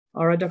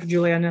All right, Dr.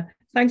 Juliana,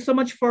 thanks so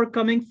much for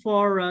coming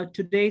for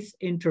today's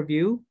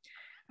interview.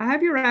 I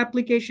have your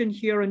application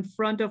here in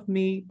front of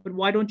me, but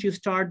why don't you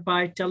start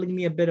by telling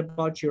me a bit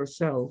about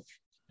yourself?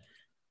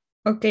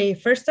 Okay,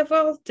 first of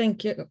all,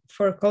 thank you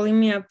for calling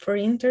me up for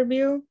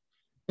interview.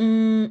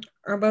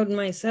 About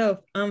myself,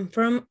 I'm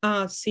from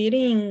a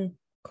city in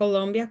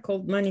Colombia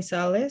called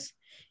Manizales.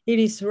 It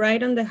is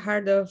right on the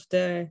heart of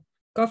the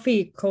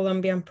coffee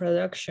Colombian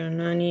production,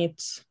 and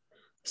it's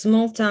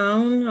small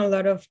town. A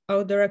lot of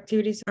outdoor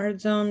activities are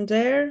done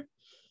there.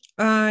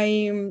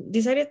 I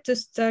decided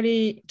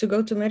to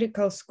go to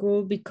medical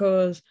school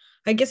because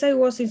I guess I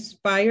was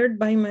inspired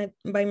by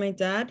my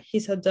dad.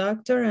 He's a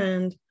doctor,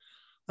 and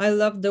I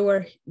loved the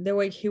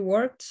way he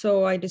worked,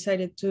 so I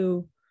decided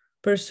to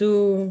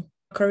pursue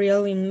a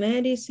career in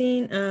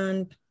medicine,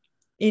 and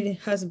it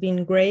has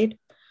been great.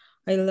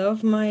 I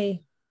love my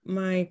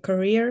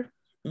career.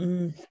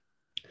 Mm.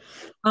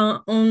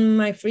 On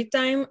my free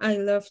time, I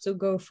love to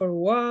go for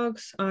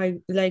walks. I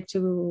like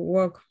to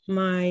walk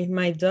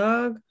my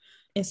dog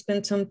and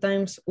spend some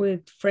times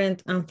with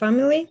friends and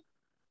family.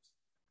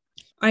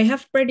 I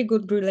have pretty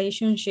good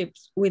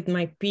relationships with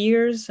my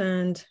peers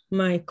and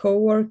my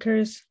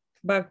coworkers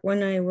back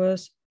when I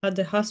was at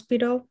the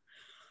hospital.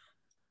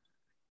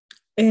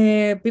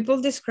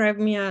 People describe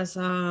me as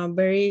a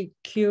very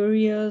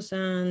curious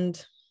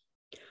and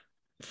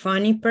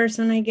funny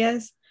person, I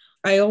guess.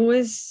 I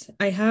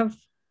have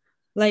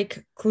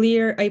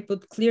I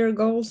put clear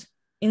goals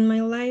in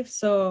my life,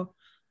 so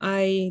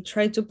I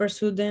try to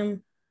pursue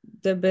them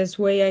the best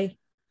way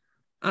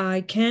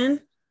I can.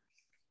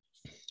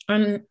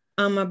 I'm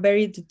a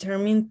very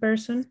determined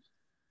person.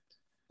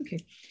 Okay.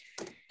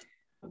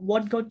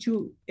 What got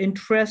you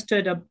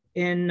interested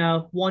in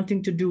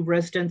wanting to do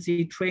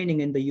residency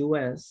training in the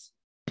US?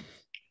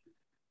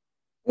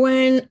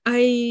 When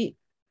I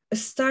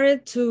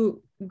started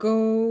to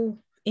go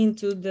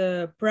into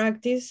the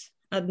practice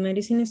at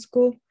medicine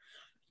school,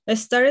 I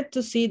started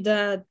to see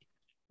that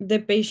the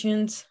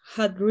patients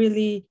had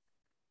really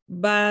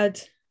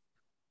bad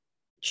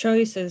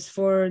choices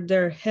for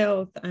their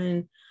health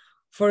and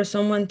for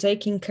someone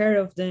taking care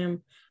of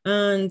them.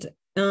 And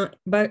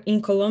but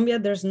in Colombia,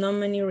 there's not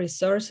many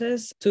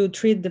resources to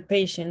treat the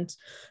patients.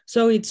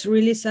 So it's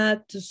really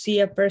sad to see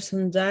a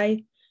person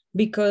die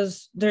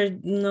because there are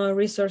no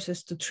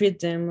resources to treat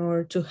them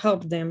or to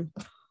help them,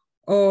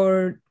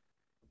 or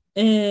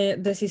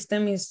the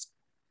system is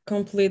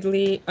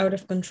completely out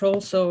of control.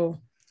 So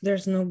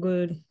there's no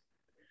good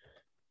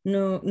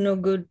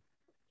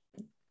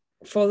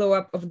follow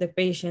up of the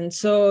patient.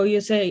 So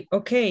you say,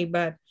 okay,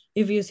 but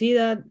if you see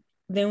that,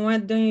 then why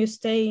don't you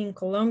stay in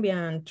Colombia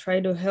and try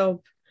to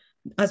help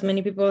as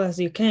many people as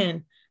you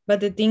can?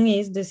 But the thing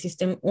is, the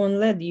system won't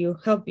let you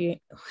help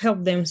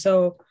them.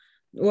 So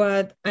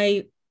what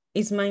I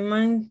is my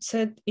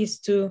mindset is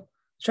to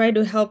try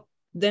to help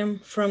them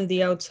from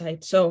the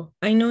outside. So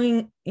I know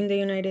in the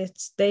United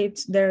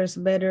States there's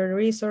better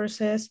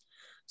resources,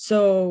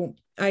 so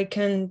I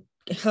can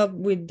help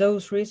with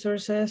those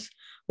resources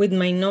with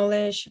my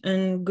knowledge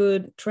and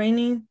good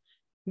training,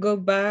 go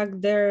back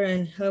there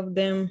and help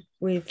them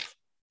with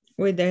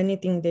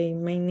anything they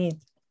may need.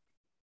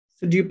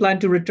 So do you plan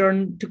to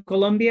return to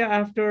Colombia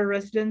after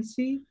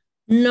residency?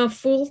 No,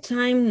 full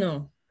time,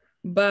 no.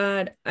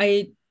 But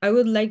I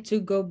would like to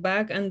go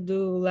back and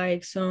do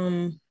like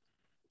some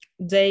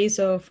days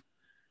of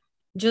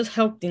just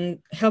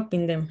helping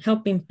them,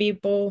 helping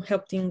people,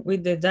 helping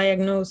with the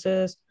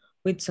diagnosis,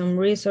 with some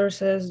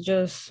resources,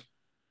 just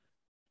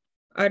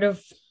out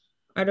of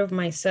out of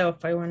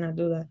myself. I want to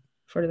do that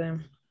for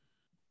them.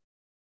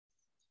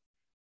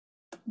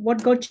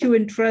 What got you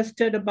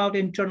interested about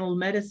internal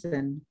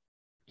medicine?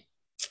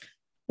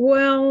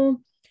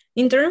 Well,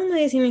 internal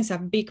medicine is a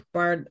big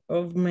part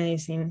of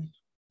medicine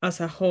as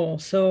a whole.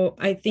 So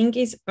I think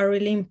it's a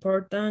really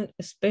important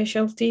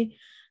specialty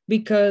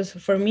because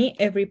for me,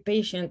 every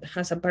patient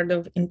has a part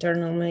of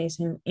internal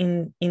medicine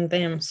in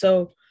them.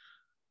 So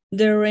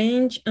the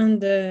range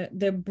and the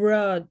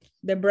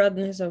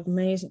broadness of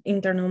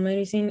internal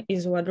medicine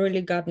is what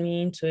really got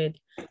me into it.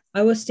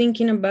 I was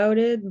thinking about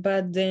it,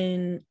 but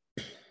then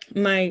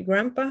my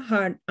grandpa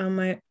had a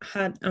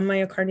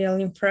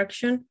myocardial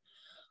infarction,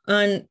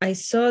 and I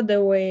saw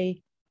the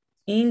way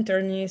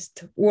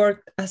internists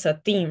work as a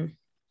team.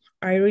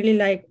 I really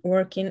like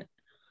working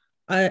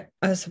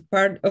as a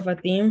part of a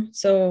team,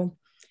 so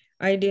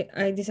I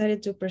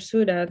decided to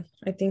pursue that.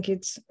 I think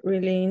it's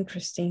really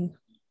interesting.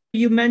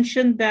 You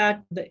mentioned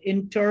that the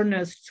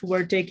internists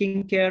were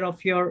taking care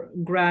of your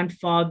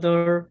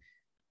grandfather.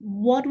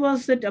 What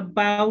was it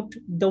about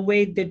the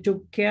way they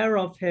took care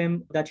of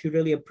him that you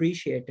really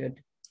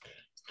appreciated?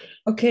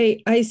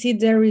 Okay, I see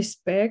the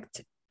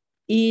respect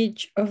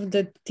each of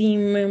the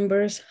team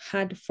members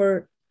had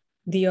for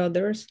the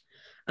others,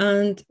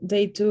 and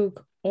they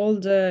took all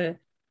the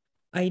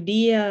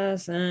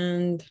ideas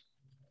and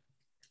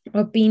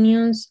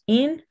opinions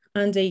in,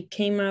 and they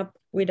came up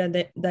with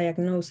a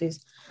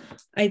diagnosis.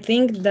 I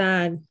think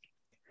that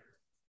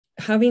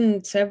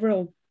having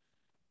several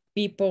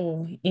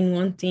people in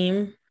one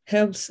team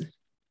helps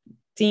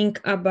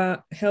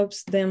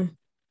helps them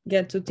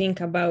get to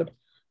think about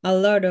a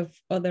lot of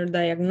other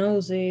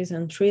diagnoses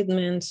and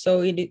treatments.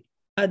 So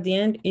at the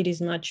end, it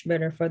is much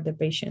better for the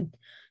patient.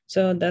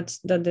 So that's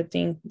the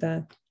thing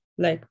that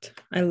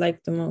I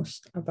liked the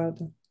most about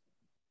them.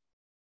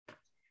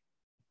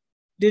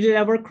 Did it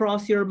ever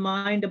cross your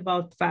mind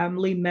about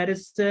family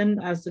medicine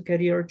as a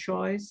career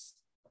choice?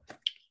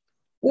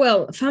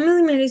 Well,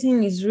 family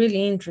medicine is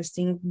really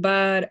interesting,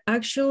 but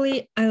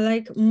actually I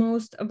like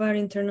most about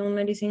internal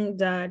medicine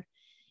that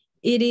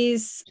it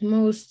is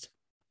most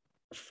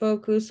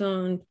focused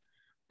on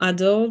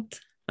adult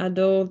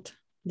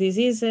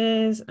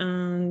diseases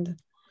and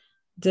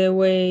the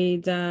way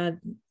that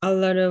a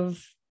lot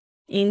of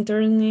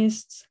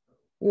internists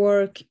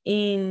work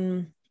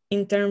in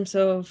terms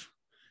of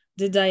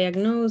the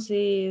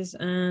diagnosis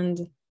and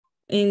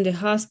in the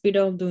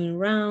hospital doing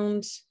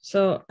rounds.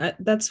 So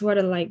that's what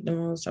I like the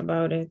most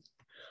about it.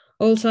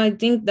 Also, I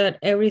think that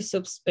every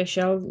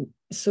subspecialty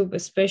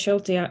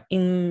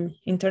in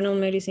internal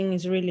medicine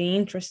is really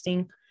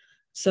interesting.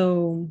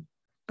 So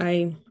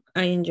I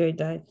enjoyed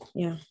that.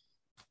 Yeah.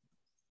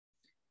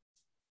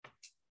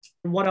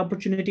 What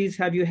opportunities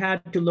have you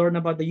had to learn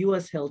about the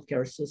US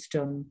healthcare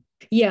system?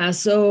 Yeah,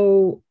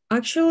 so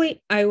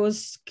actually I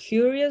was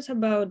curious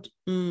about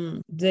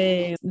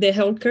the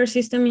healthcare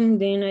system in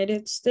the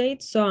United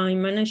States. So I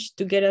managed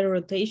to get a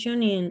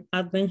rotation in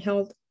Advent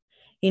Health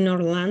in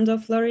Orlando,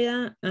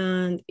 Florida,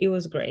 and it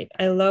was great.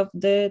 I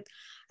loved it.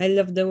 I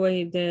loved the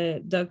way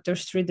the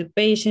doctors treat the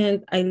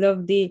patient. I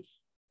love the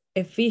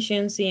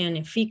efficiency and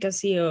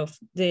efficacy of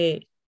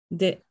the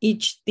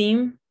each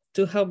team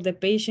to help the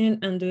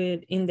patient and do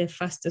it in the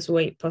fastest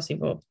way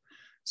possible.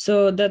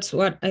 So that's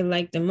what I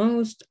like the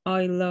most.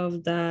 I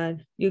love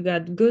that you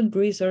got good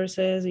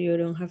resources. You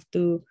don't have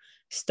to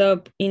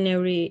stop in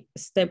every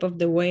step of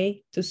the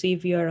way to see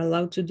if you are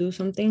allowed to do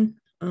something.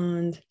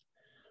 And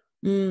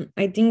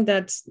I think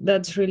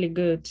that's really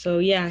good. So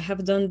yeah, I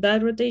have done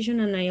that rotation,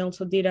 and I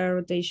also did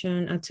a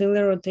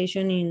 2-year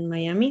rotation in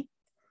Miami.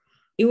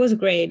 It was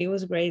great. It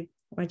was great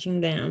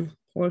watching them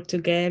work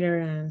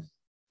together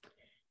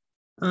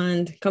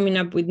and coming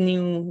up with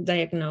new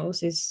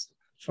diagnoses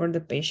for the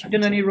patient.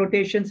 Done any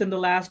rotations in the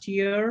last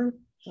year?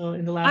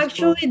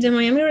 Actually, the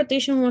Miami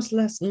rotation was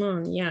last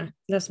month. Yeah,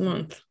 last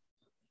month.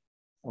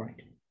 All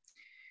right.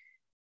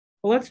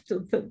 Well, let's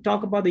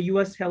talk about the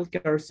US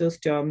healthcare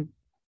system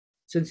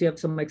since you have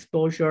some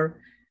exposure.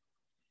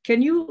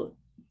 Can you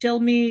tell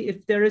me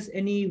if there is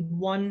any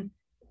one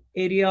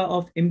area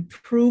of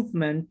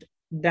improvement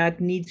that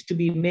needs to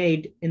be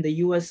made in the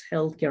US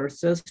healthcare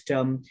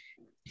system?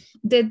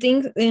 The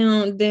thing,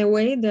 the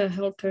way the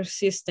healthcare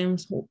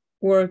systems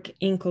work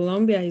in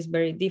Colombia is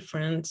very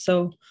different.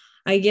 So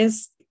I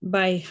guess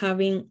by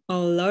having a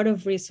lot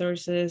of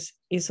resources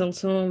is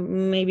also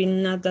maybe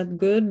not that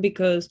good,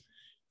 because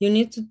you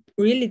need to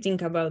really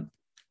think about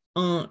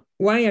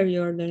why are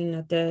you ordering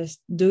a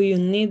test? Do you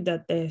need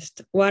that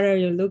test? What are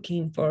you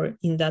looking for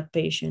in that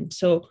patient?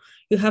 So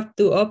you have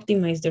to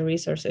optimize the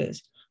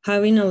resources.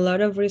 Having a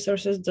lot of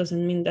resources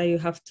doesn't mean that you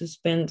have to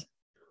spend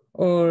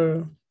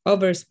or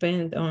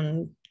overspend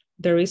on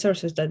the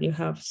resources that you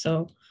have.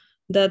 So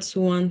that's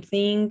one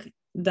thing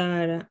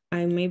that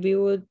I maybe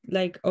would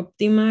like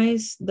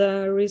optimize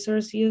the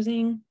resource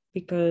using,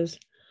 because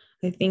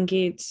I think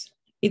it's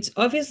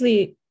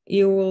obviously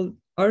you will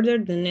order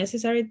the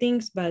necessary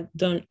things, but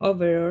don't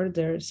over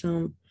order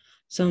some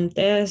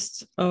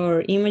tests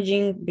or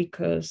imaging,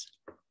 because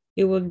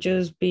it will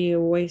just be a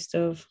waste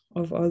of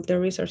all the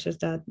resources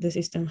that the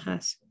system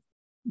has.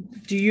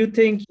 Do you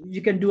think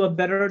you can do a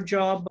better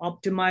job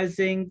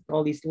optimizing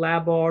all these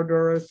lab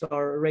orders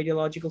or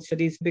radiological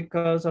studies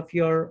because of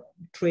your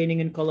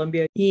training in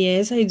Colombia?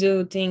 Yes, I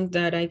do think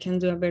that I can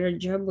do a better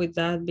job with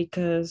that,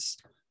 because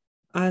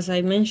as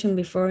I mentioned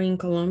before, in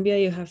Colombia,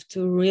 you have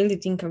to really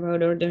think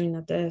about ordering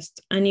a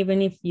test. And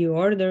even if you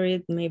order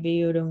it, maybe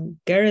you don't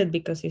get it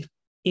because it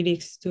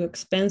is too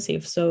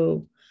expensive.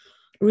 So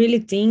really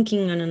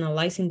thinking and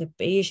analyzing the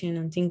patient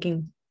and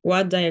thinking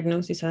what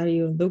diagnosis are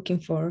you looking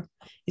for,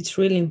 it's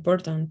really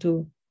important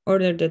to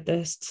order the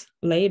tests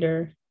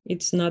later.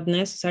 It's not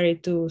necessary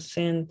to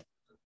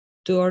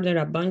order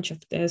a bunch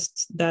of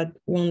tests that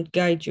won't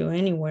guide you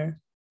anywhere.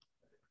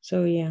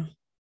 So yeah.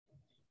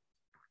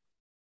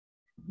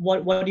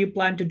 What do you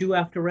plan to do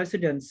after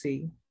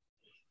residency?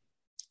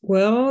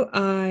 Well,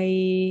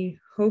 I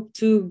hope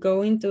to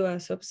go into a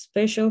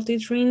subspecialty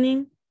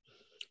training.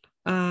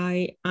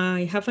 I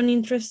have an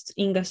interest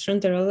in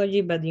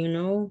gastroenterology, but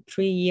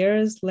 3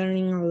 years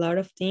learning a lot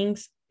of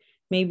things.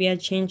 Maybe I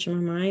change my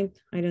mind.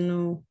 I don't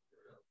know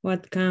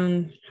what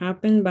can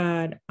happen,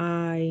 but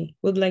I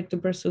would like to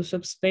pursue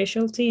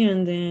subspecialty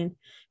and then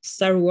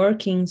start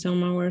working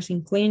some hours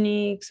in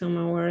clinic, some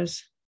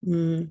hours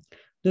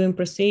doing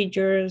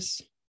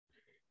procedures.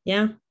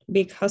 Yeah,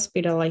 big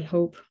hospital, I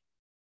hope.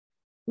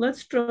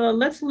 Let's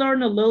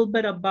learn a little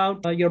bit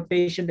about your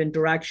patient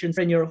interactions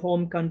in your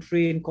home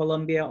country in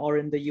Colombia or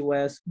in the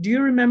US. Do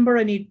you remember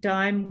any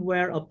time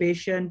where a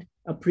patient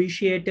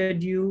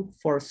appreciated you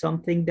for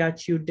something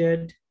that you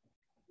did?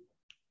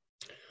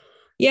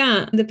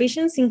 Yeah, the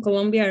patients in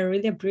Colombia are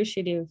really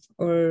appreciative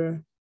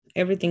for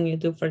everything you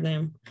do for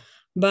them.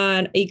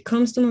 But it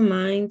comes to my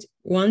mind,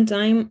 one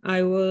time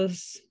I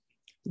was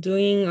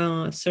doing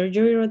a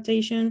surgery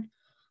rotation,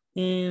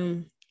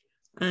 um,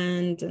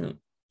 and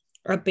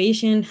a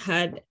patient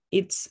had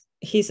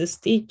his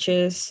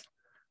stitches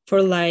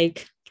for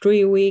like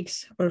 3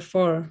 weeks or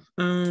 4,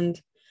 and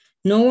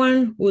no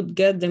one would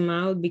get them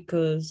out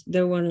because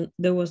there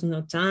was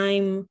no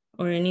time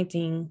or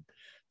anything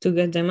to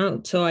get them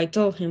out. So I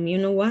told him, you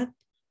know what,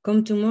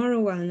 come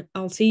tomorrow and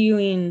I'll see you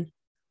in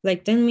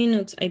like 10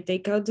 minutes. I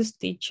take out the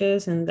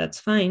stitches and that's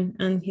fine.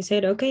 And he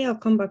said, okay, I'll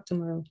come back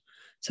tomorrow.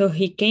 So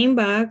he came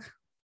back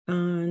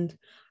and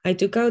I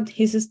took out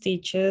his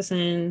stitches,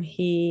 and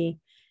he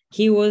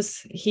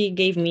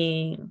gave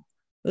me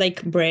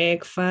like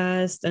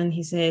breakfast, and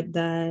he said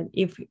that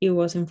if it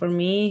wasn't for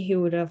me, he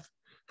would have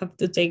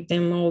to take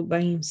them all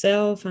by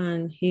himself,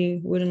 and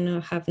he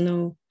wouldn't have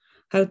know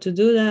how to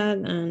do that.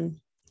 And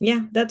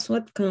yeah, that's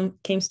what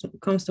comes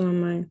to my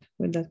mind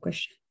with that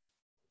question.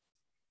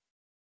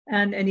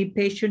 And any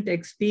patient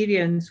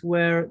experience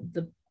where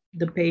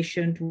the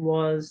patient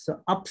was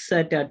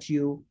upset at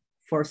you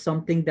for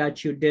something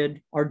that you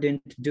did or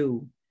didn't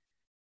do?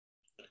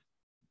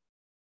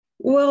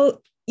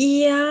 Well,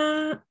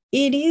 yeah,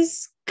 it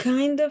is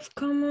kind of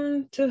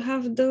common to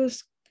have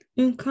those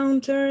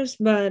encounters,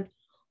 but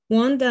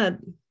one that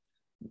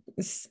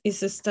is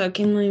stuck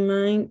in my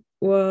mind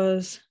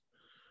was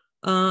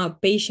a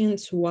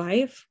patient's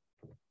wife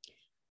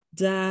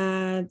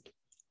that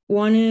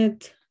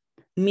wanted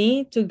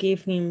me to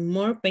give him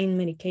more pain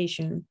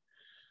medication.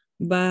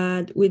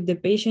 But with the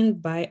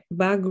patient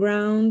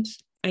background,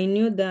 I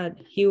knew that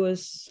he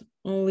was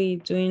only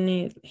doing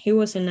it, he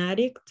was an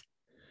addict.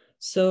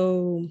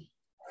 So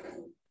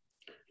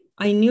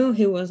I knew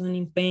he wasn't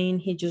in pain.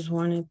 He just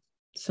wanted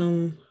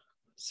some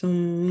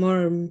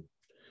more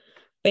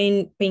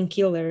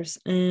painkillers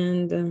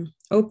and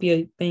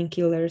opioid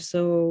painkillers.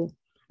 So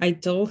I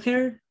told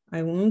her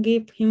I won't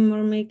give him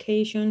more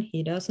medication.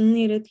 He doesn't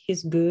need it.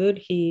 He's good.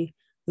 He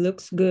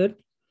looks good.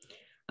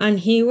 And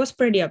he was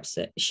pretty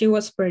upset. She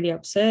was pretty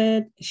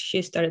upset.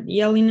 She started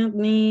yelling at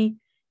me.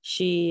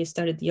 She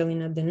started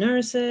yelling at the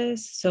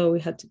nurses. So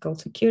we had to call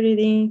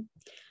security.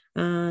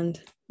 And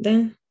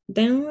then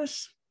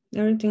was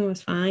everything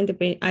was fine.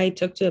 I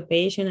talked to the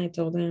patient. I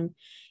told him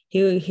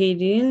he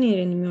didn't need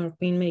any more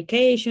pain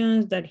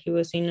medications, that he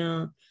was in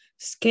a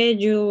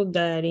schedule,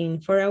 that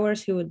in 4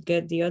 hours he would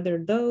get the other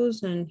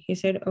dose. And he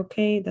said,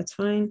 okay, that's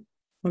fine.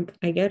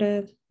 I get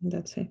it.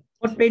 That's it.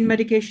 What pain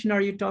medication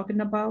are you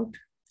talking about?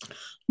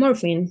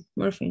 Morphine.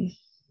 IV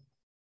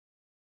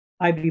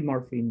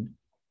morphine.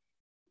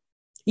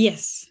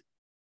 Yes.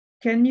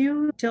 Can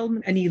you tell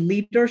me any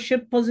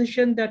leadership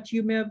position that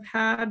you may have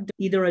had,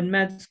 either in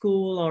med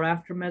school or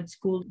after med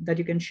school, that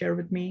you can share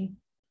with me?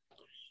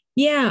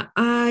 Yeah,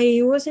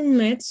 I was in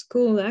med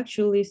school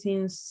actually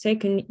since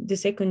the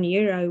second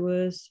year. I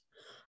was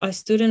a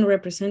student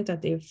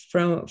representative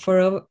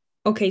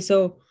okay,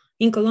 so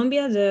in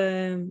Colombia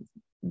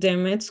the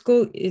med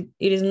school it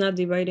is not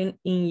divided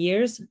in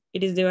years,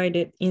 it is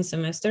divided in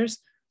semesters.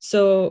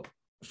 So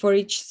for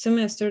each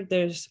semester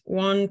there's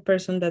one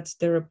person that's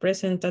the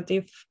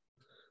representative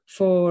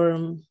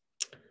for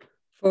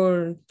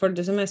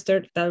the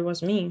semester. That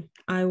was me.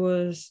 I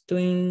was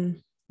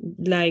doing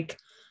like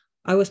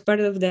I was part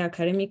of the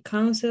academic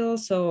council,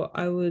 so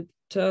I would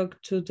talk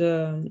to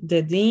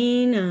the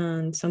dean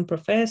and some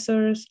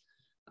professors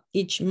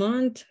each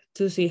month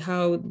to see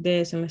how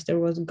the semester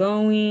was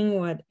going,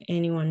 what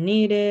anyone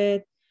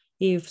needed,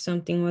 if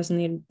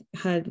something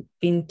had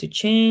been to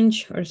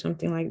change or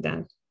something like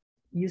that.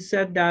 You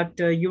said that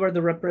you are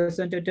the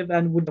representative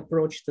and would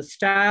approach the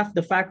staff,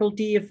 the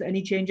faculty, if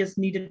any changes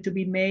needed to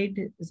be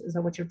made. Is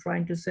that what you're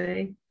trying to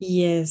say?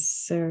 Yes,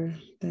 sir.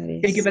 That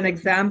is. Can you give an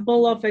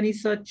example of any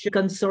such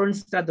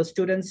concerns that the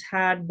students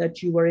had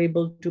that you were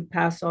able to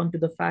pass on to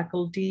the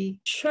faculty?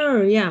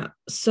 Sure, yeah.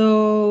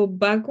 So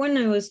back when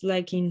I was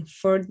like in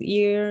 4th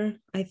year,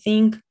 I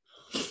think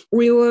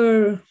we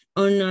were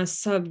on a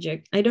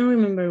subject. I don't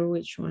remember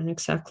which one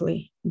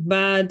exactly,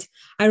 but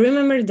I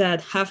remember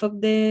that half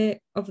of the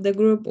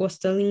group was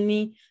telling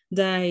me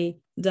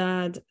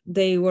that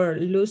they were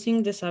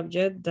losing the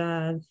subject,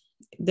 that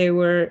they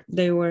were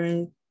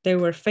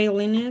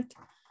failing it,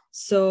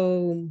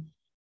 so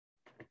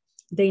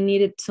they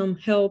needed some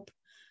help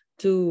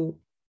to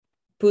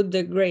put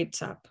the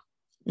grades up.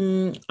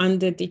 And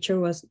the teacher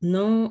was,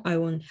 no, I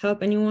won't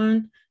help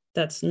anyone.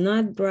 That's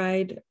not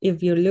right.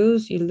 If you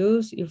lose, you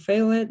lose, you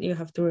fail it, you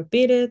have to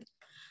repeat it.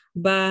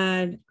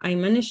 But I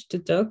managed to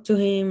talk to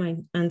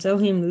him and tell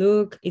him,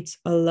 look, it's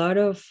a lot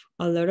of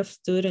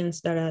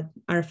students that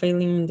are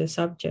failing in the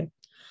subject.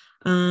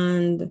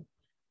 And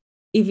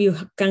if you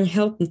can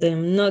help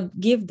them, not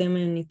give them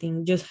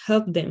anything, just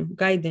help them,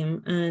 guide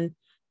them, and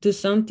do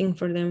something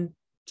for them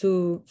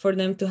to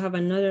have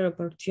another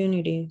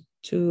opportunity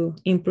to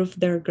improve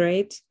their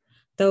grades,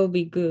 that would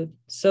be good.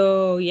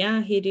 So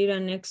yeah, he did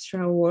an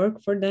extra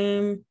work for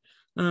them,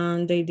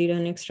 and they did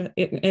an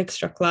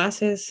extra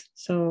classes.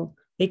 So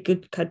they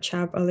could catch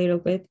up a little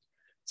bit.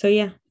 So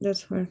yeah,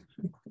 that's what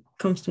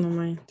comes to my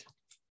mind.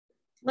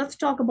 Let's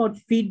talk about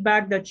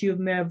feedback that you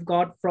may have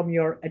got from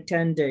your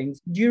attendings.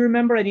 Do you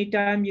remember any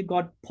time you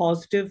got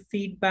positive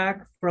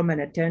feedback from an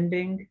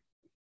attending?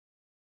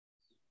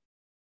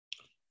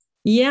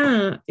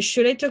 Yeah,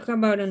 should I talk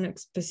about a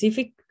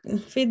specific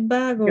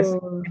feedback or? Yes,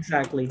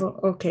 exactly.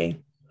 Okay.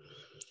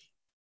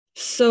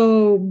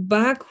 So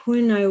back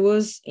when I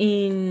was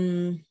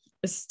in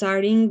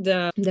starting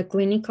the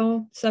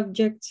clinical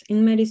subjects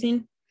in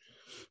medicine,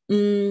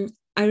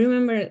 I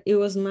remember it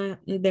was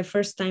the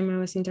first time I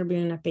was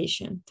interviewing a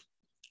patient,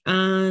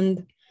 and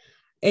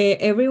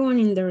everyone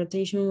in the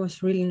rotation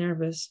was really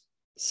nervous.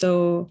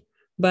 So,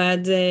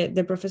 but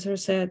the professor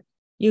said,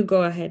 "You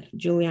go ahead,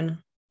 Juliana.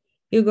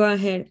 You go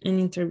ahead and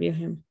interview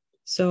him."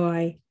 So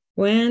I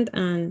went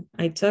and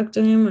I talked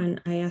to him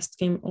and I asked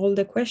him all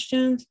the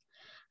questions.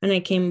 And I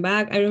came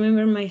back. I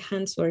remember my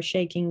hands were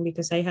shaking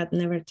because I had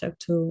never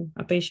talked to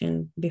a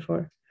patient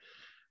before.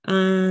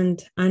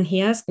 And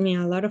he asked me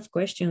a lot of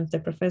questions.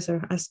 The professor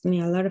asked me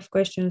a lot of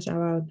questions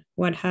about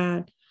what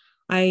had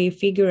I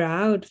figured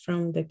out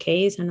from the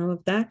case and all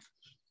of that.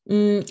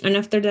 And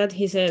after that,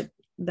 he said,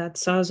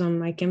 "That's awesome.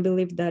 I can't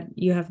believe that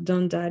you have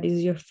done that.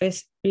 It's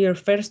your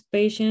first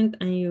patient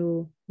and you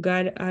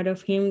got out of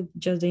him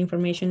just the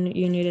information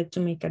you needed to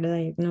make a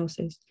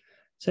diagnosis."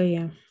 So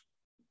yeah.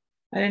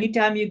 And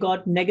anytime you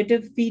got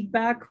negative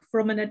feedback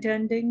from an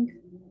attending?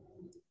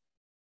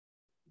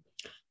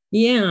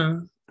 Yeah,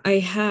 I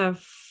have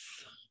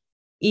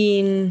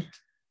in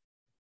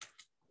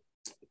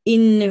a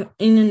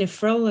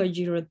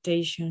nephrology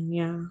rotation,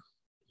 yeah.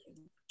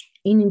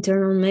 In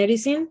internal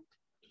medicine.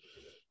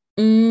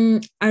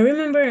 I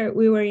remember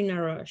we were in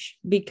a rush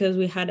because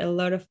we had a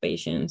lot of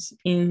patients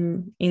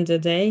in the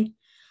day,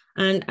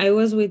 and I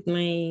was with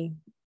my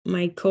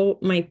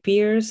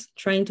peers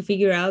trying to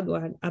figure out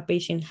what a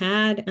patient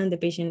had, and the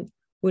patient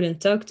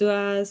wouldn't talk to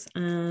us,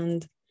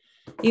 and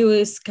it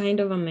was kind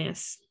of a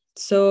mess.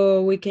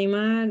 So we came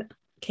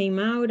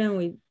out and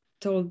we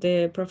told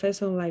the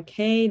professor like,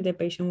 "Hey, the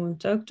patient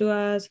won't talk to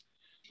us.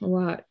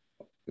 What,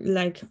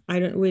 like,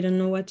 we don't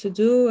know what to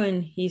do."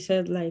 And he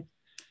said like,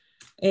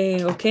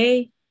 "Okay,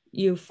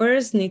 you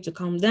first need to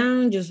calm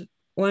down. Just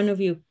one of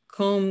you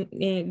come,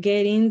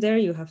 get in there.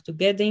 You have to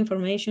get the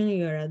information.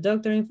 You are a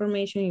doctor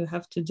information. You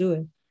have to do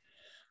it.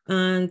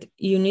 And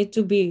you need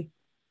to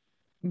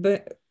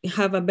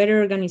have a better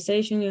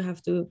organization. You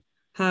have to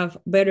have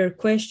better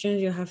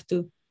questions. You have to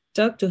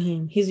talk to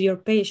him. He's your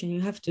patient.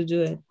 You have to do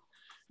it."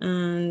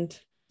 And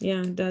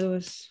yeah, that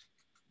was,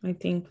 I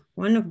think,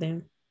 one of them.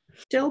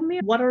 Tell me,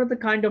 what are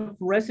the kind of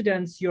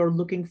residents you're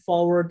looking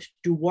forward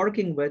to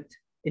working with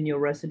in your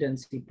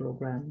residency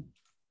program?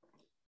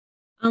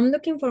 I'm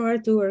looking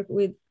forward to work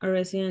with a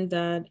resident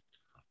that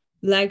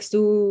likes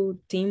to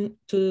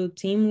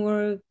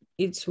teamwork.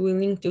 It's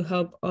willing to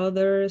help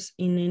others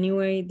in any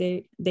way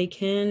they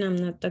can. I'm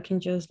not talking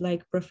just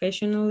like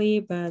professionally,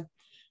 but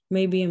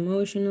maybe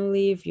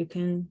emotionally. If you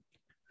can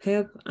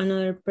help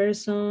another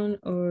person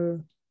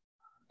or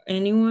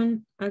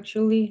anyone,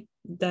 actually,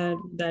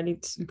 that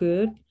it's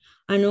good.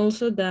 And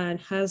also that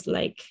has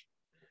like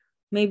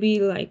maybe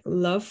like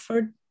love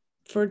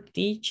for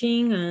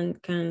teaching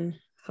and can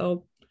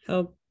help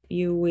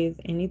you with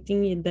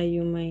anything that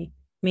you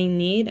may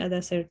need at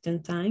a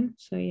certain time.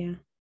 So yeah.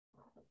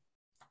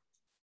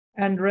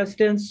 And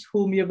residents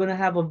whom you're going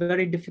to have a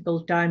very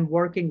difficult time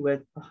working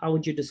with, how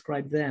would you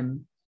describe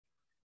them?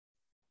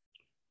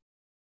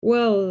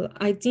 Well,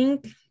 I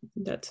think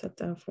that's a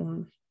tough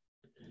one.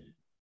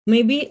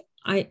 Maybe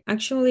I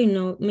actually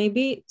know,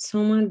 maybe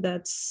someone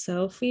that's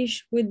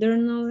selfish with their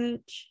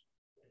knowledge.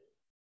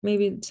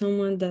 Maybe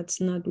someone that's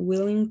not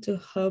willing to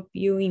help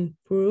you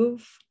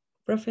improve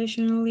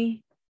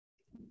professionally.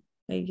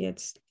 I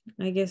guess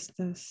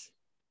that's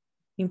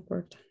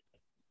important.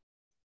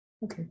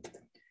 Okay.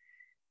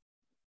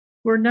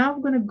 We're now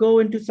going to go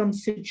into some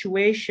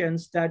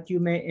situations that you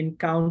may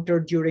encounter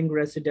during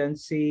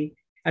residency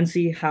and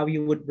see how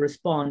you would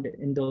respond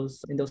in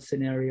those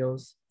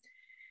scenarios.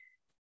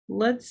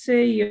 Let's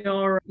say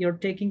you're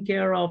taking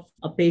care of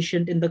a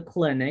patient in the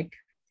clinic.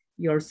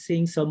 You're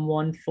seeing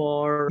someone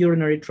for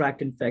urinary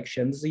tract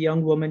infections, a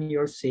young woman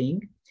you're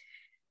seeing,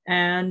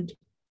 and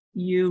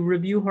you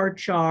review her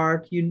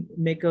chart, you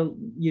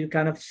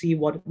kind of see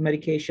what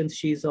medications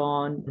she's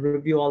on,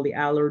 review all the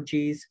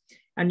allergies,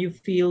 and you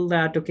feel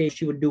that okay,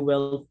 she would do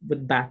well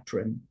with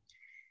Bactrim.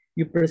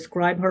 You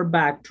prescribe her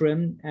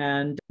Bactrim,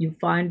 and you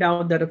find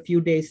out that a few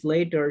days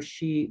later,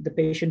 the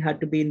patient had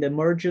to be in the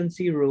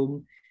emergency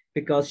room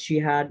because she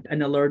had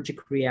an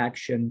allergic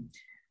reaction.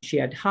 She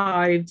had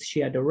hives, she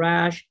had a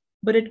rash,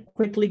 but it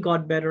quickly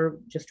got better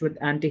just with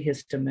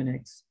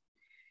antihistaminics.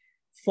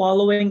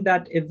 Following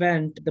that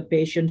event, the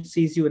patient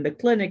sees you in the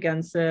clinic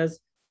and says,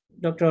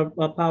 "Dr.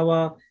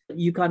 Pawa,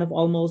 you kind of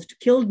almost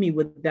killed me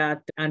with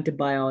that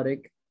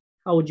antibiotic."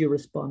 How would you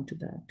respond to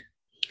that?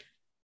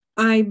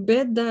 I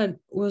bet that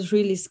was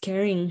really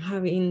scaring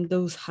having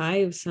those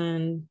hives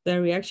and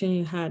the reaction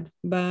you had.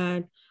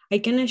 But I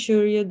can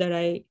assure you that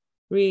I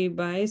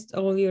revised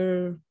all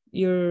your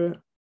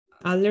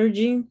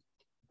allergy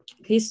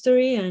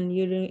history and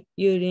you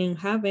didn't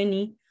have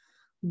any,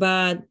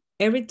 but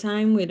every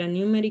time with a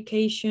new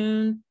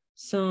medication,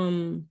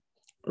 some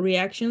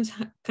reactions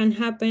can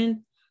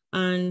happen,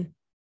 and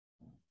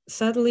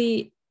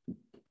sadly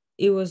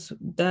it was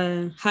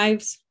the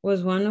hives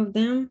was one of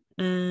them,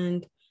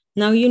 and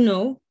now you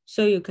know,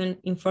 so you can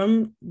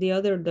inform the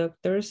other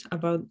doctors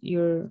about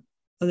your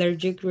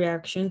allergic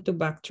reaction to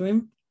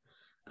Bactrim,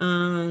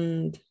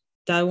 and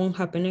that won't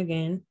happen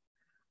again.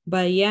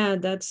 But yeah,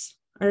 that's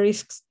a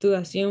risk to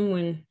assume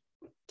when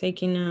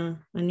taking a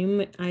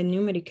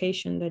new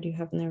medication that you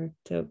have never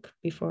took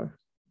before.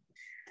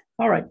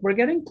 All right, we're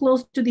getting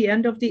close to the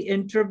end of the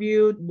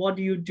interview. What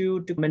do you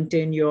do to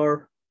maintain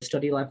your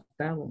study life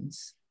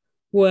balance?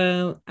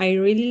 Well, I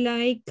really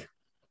like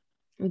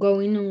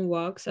going on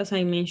walks, as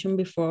I mentioned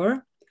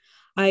before.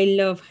 I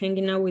love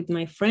hanging out with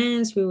my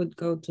friends. We would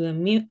go to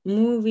the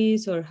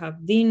movies or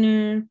have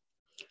dinner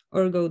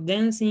or go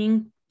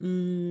dancing.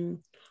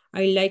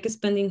 I like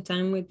spending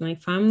time with my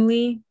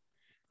family.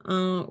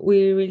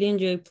 We really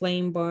enjoy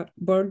playing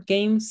board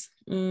games.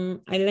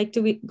 I like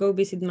to go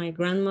visit my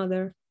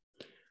grandmother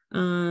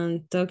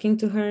and talking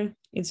to her.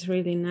 It's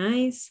really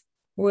nice.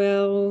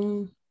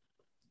 Well,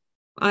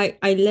 I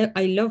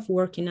love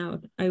working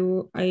out. I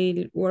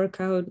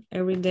work out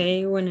every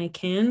day when I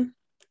can,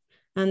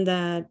 and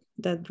that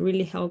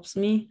really helps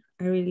me.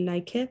 I really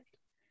like it.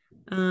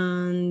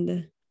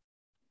 And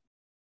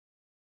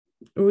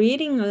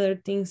reading other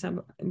things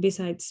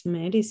besides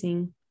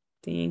medicine,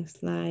 things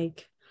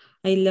like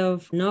I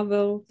love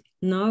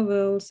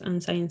novels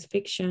and science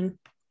fiction.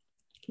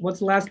 What's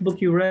the last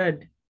book you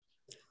read?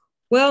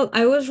 Well,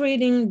 I was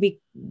reading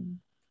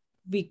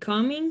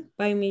Becoming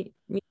by me.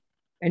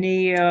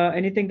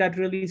 Anything that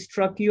really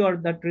struck you or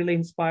that really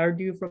inspired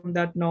you from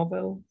that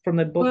novel, from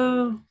that book?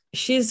 Well,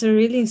 she's a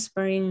really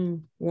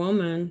inspiring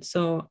woman,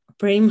 so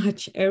pretty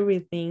much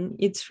everything.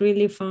 It's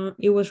really fun.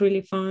 It was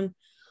really fun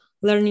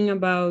learning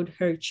about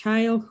her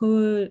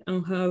childhood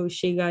and how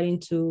she got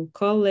into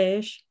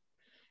college.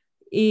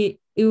 It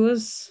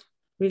was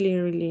really,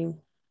 really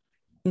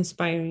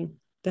inspiring,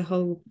 the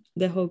whole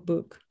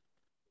book.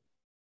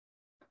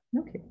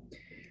 Okay.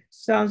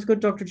 Sounds good,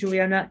 Dr.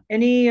 Juliana.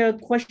 Any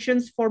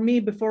questions for me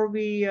before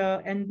we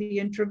end the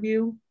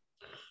interview?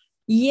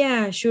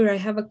 Yeah, sure. I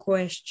have a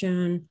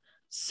question.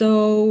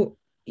 So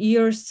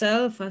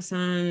yourself as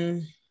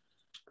an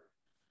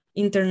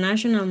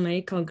international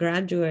medical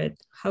graduate,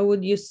 how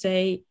would you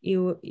say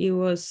you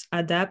was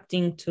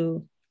adapting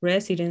to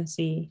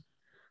residency?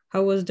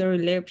 How was the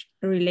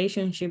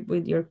relationship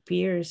with your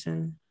peers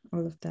and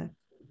all of that?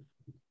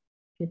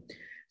 Okay.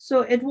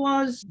 So it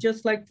was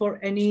just like for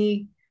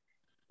any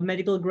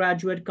medical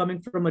graduate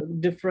coming from a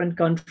different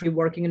country,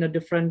 working in a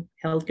different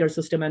healthcare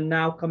system, and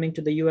now coming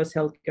to the US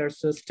healthcare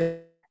system.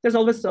 There's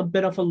always a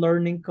bit of a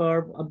learning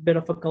curve, a bit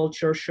of a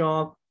culture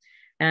shock.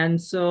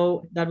 And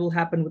so that will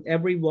happen with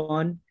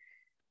everyone.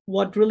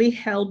 What really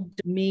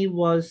helped me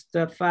was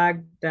the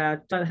fact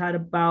that I had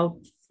about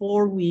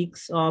 4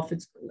 weeks of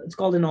it's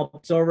called an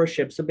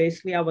observership. So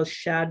basically, I was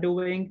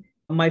shadowing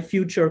my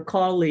future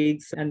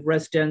colleagues and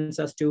residents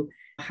as to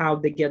how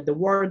they get the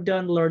work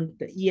done, learn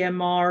the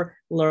EMR,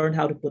 learn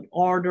how to put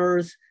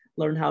orders,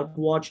 learn how to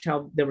watch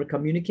how they were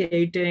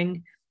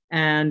communicating,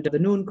 and the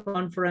noon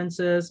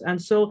conferences. And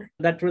so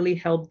that really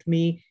helped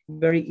me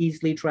very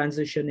easily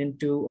transition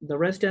into the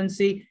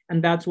residency.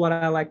 And that's what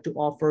I like to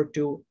offer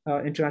to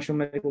international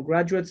medical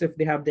graduates if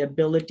they have the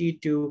ability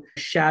to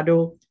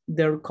shadow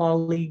their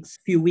colleagues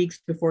a few weeks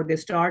before they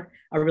start.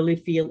 I really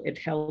feel it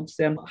helps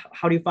them.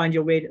 How do you find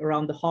your way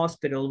around the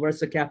hospital? Where's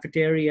the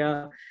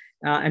cafeteria?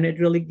 And it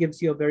really gives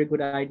you a very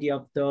good idea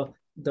of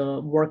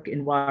the work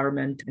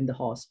environment in the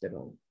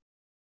hospital.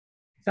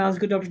 Sounds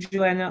good, Dr.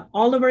 Juliana.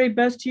 All the very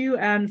best to you,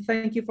 and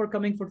thank you for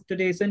coming for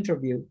today's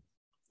interview.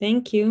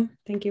 Thank you.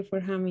 Thank you for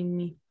having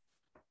me.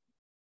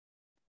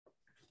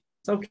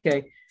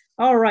 Okay.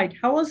 All right.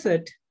 How was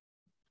it?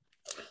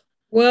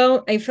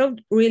 Well, I felt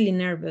really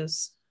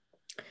nervous.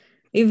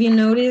 If you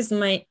notice,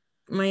 my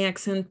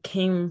accent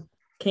came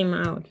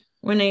out.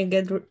 When I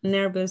get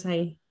nervous,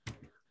 I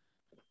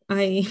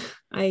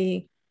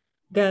I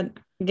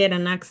get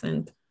an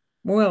accent.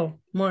 Well,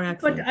 more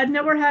accent. But I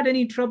never had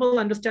any trouble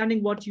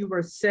understanding what you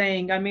were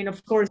saying. I mean,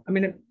 of course,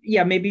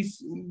 yeah, maybe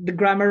the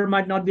grammar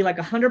might not be like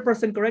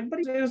 100% correct, but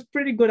it was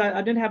pretty good.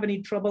 I didn't have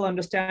any trouble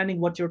understanding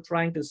what you're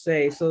trying to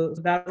say. So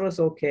that was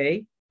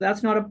okay.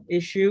 That's not an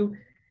issue.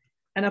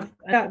 And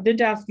I did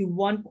ask you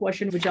one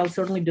question, which I'll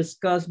certainly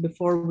discuss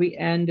before we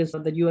end, is the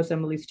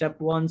USMLE Step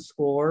 1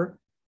 score.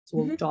 So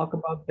we'll talk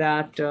about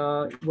that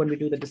when we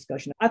do the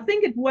discussion. I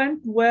think it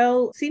went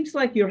well. Seems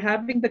like you're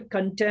having the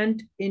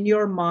content in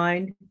your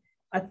mind.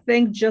 I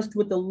think just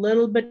with a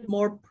little bit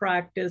more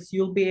practice,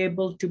 you'll be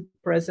able to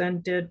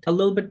present it a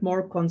little bit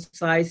more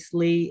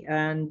concisely.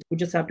 And we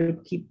just have to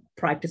keep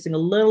practicing a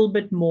little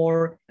bit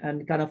more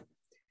and kind of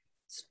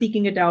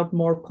speaking it out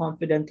more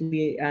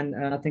confidently. And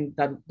I think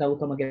that will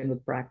come again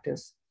with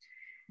practice.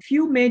 A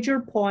few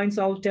major points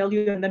I'll tell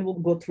you, and then we'll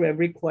go through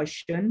every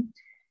question.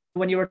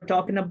 When you were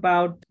talking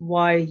about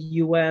why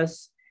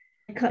US,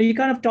 You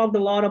kind of talked a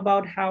lot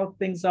about how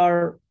things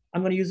are,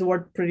 I'm going to use the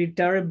word pretty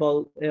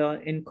terrible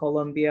in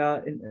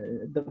Colombia, in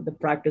the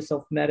practice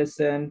of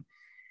medicine.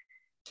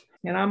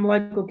 And I'm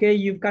like, okay,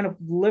 you've kind of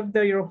lived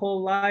there your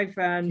whole life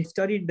and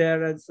studied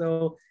there. And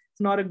so it's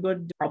not a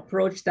good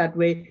approach that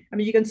way. I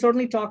mean, you can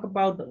certainly talk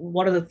about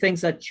what are the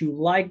things that you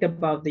liked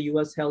about the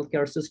US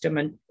healthcare system.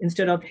 And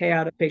instead of, hey,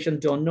 our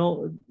patients don't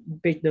know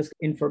this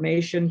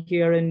information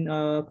here in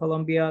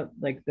Colombia,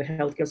 like the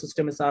healthcare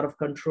system is out of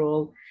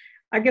control.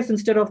 I guess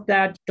instead of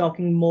that,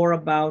 talking more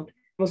about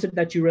what was it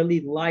that you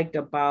really liked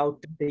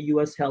about the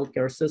US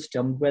healthcare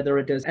system, whether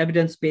it is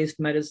evidence-based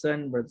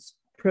medicine, whether it's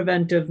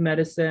preventive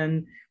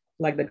medicine,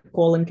 like the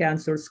colon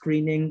cancer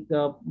screening,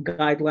 the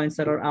guidelines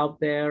that are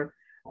out there,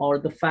 or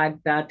the fact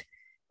that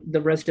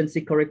the residency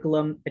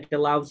curriculum, it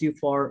allows you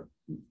for,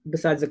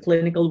 besides the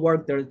clinical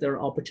work, there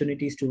are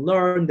opportunities to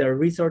learn, there are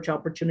research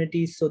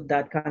opportunities. So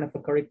that kind of a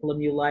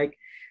curriculum you like.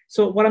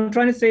 So what I'm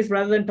trying to say is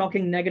rather than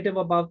talking negative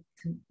about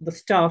the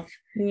stuff,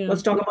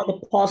 let's talk about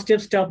the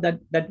positive stuff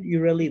that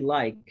you really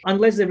like.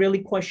 Unless they really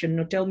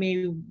question, tell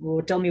me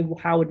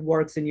how it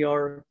works in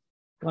your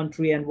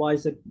country and why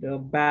is it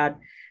bad.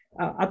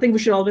 I think we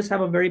should always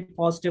have a very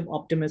positive,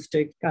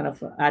 optimistic kind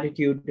of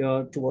attitude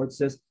towards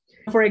this.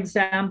 For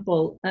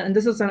example, and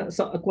this is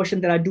a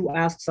question that I do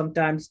ask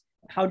sometimes,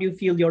 how do you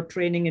feel your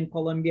training in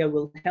Colombia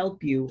will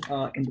help you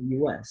in the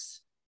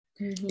US?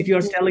 Mm-hmm. If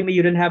you're telling me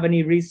you didn't have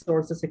any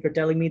resources, if you're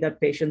telling me that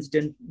patients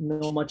didn't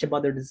know much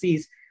about their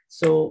disease,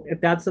 so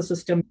if that's the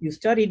system you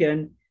studied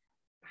in,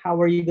 how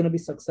are you going to be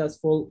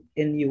successful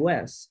in the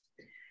US?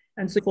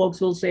 And so folks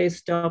will say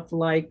stuff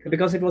like,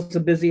 because it was a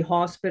busy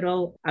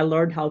hospital, I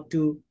learned how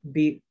to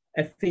be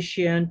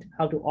efficient,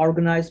 how to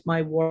organize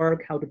my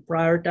work, how to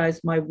prioritize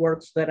my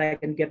work so that I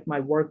can get my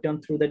work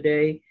done through the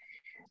day.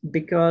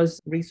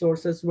 Because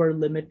resources were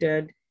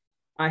limited,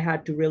 I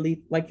had to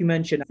really, like you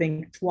mentioned,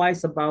 think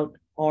twice about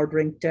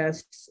ordering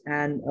tests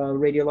and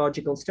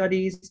radiological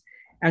studies.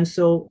 And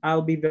so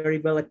I'll be very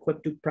well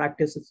equipped to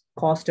practice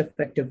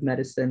cost-effective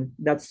medicine.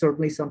 That's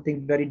certainly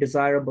something very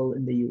desirable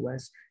in the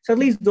US. So at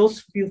least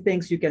those few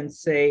things you can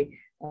say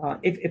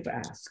if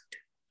asked.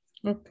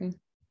 Okay.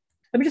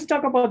 Let me just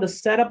talk about the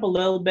setup a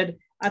little bit.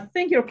 I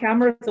think your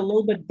camera is a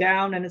little bit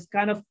down and it's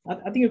kind of,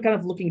 I think you're kind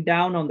of looking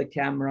down on the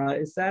camera.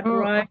 Is that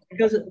right?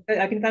 Because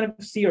I can kind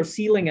of see your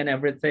ceiling and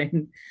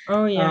everything.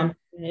 Oh, yeah.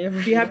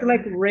 You have to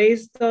like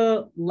raise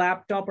the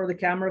laptop or the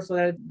camera so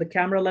that the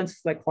camera lens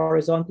is like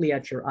horizontally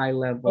at your eye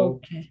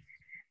level. Okay.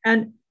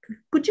 And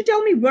could you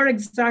tell me where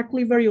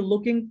you're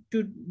looking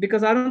to?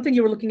 Because I don't think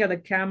you were looking at the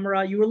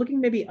camera. You were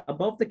looking maybe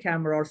above the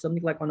camera or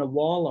something, like on a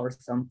wall or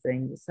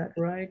something. Is that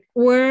right?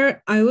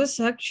 Where I was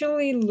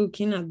actually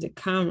looking at the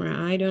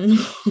camera. I don't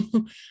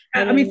know.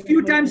 I mean, a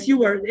few times you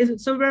were.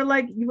 So we're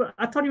like,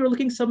 I thought you were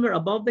looking somewhere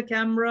above the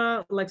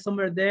camera, like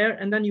somewhere there,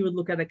 and then you would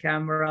look at the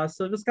camera.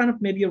 So it was kind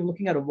of maybe you're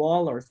looking at a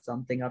wall or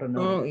something. I don't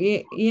know. Oh,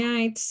 yeah,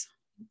 it's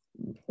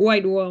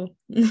white wall.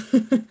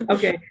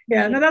 Okay.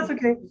 Yeah, no, that's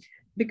okay.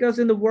 Because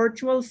in the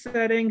virtual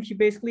setting, you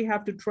basically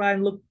have to try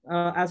and look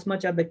as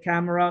much at the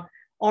camera.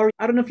 Or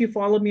I don't know if you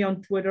follow me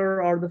on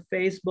Twitter or the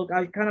Facebook,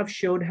 I kind of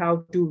showed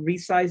how to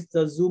resize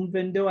the Zoom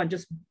window and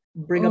just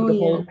bring up the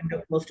whole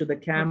window close to the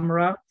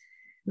camera.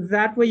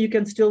 That way you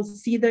can still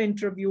see the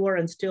interviewer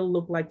and still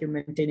look like you're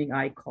maintaining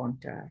eye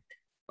contact.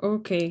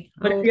 Okay.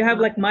 But if you have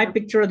like my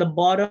picture at the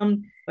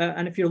bottom,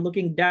 and if you're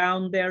looking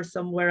down there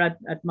somewhere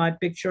at my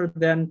picture,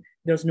 then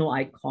there's no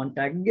eye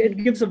contact. It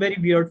gives a very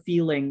weird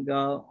feeling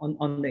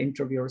on the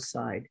interviewer's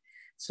side.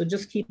 So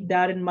just keep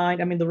that in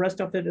mind. I mean, the rest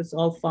of it is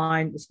all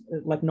fine. It's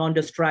like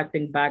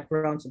non-distracting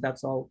background, so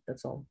that's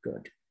all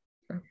good.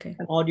 Okay.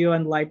 And audio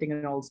and lighting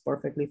and all is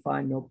perfectly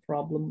fine. No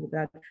problem with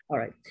that. All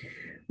right.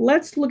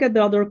 Let's look at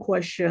the other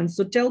questions.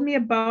 So tell me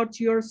about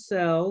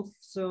yourself.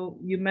 So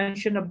you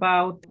mentioned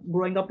about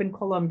growing up in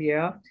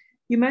Colombia.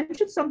 You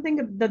mentioned something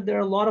that there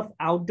are a lot of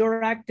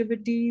outdoor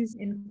activities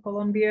in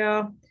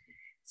Colombia.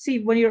 See,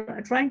 when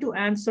you're trying to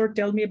answer,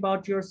 tell me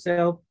about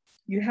yourself,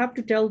 you have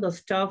to tell the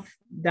stuff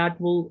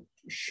that will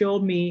show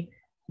me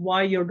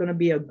why you're going to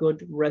be a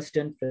good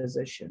resident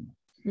physician.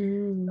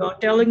 So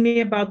telling me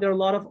about there are a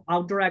lot of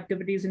outdoor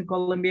activities in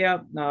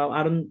Colombia,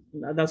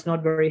 that's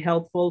not very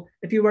helpful.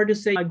 If you were to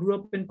say, I grew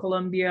up in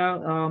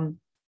Colombia,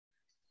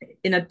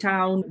 in a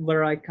town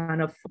where I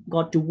kind of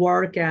got to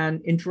work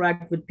and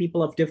interact with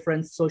people of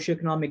different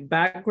socioeconomic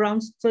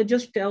backgrounds. So it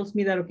just tells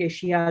me that, okay,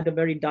 she had a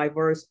very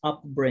diverse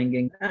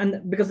upbringing.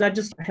 And because that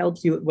just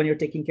helps you when you're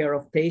taking care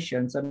of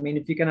patients. I mean,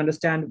 if you can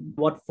understand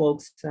what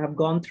folks have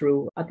gone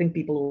through, I think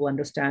people will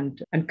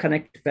understand and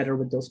connect better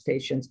with those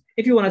patients.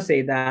 If you want to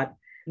say that.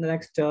 The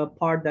next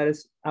part, that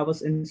is, I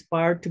was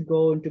inspired to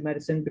go into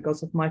medicine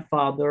because of my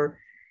father.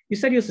 You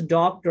said he was a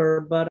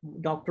doctor, but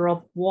doctor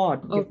of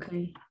what?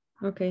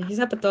 Okay, he's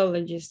a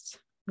pathologist.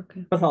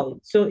 Okay.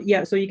 Pathologist. So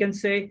yeah, so you can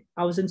say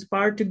I was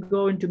inspired to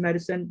go into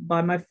medicine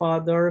by my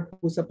father,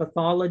 who's a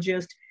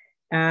pathologist.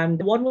 And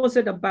what was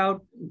it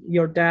about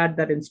your dad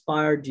that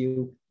inspired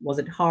you? Was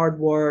it hard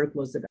work?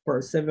 Was it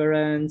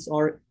perseverance?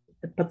 Or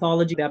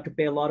pathology, they have to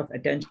pay a lot of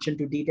attention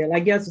to detail? I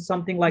guess it's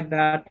something like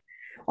that.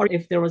 Or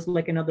if there was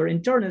like another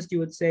internist, you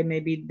would say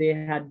maybe they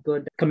had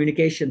good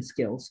communication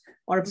skills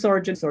or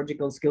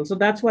surgical skills. So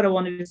that's what I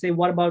wanted to say.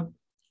 What about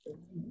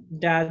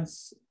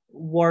dad's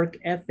work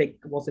ethic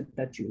was it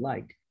that you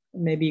liked?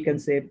 Maybe you can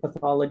say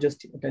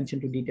pathologist, attention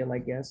to detail, I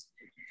guess.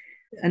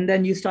 And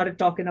then you started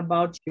talking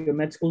about your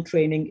med school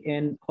training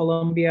in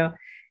Colombia.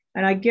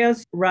 And I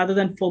guess rather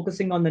than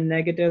focusing on the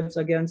negatives,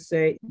 again,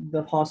 say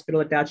the hospital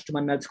attached to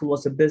my med school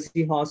was a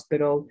busy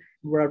hospital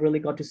where I really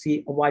got to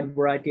see a wide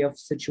variety of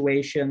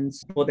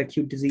situations, both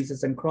acute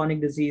diseases and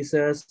chronic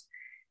diseases.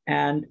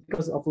 And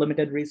because of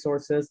limited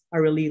resources, I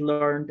really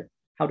learned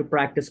how to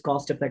practice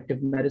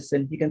cost-effective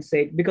medicine. You can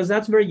say, because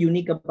that's very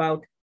unique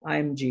about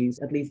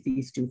IMGs, at least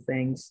these two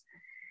things.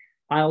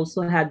 I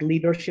also had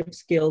leadership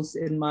skills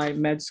in my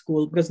med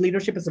school because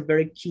leadership is a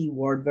very key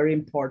word, very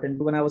important.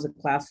 When I was a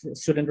class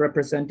student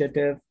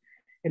representative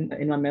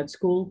in my med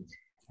school.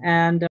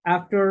 And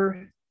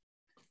after,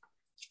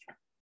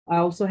 I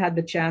also had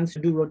the chance to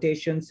do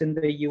rotations in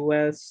the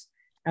US.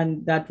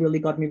 And that really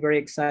got me very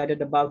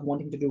excited about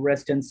wanting to do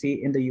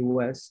residency in the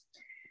US.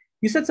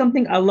 You said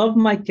something, I love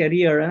my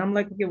career. And I'm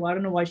like, okay, well, I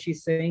don't know why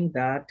she's saying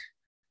that.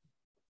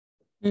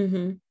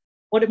 Mm-hmm.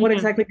 What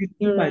exactly do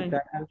you mean by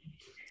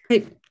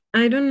that?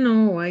 I don't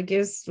know. I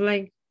guess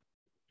like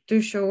to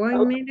show I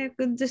made a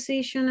good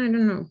decision. I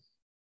don't know.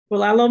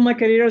 Well, I love my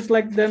career. It's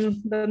like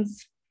then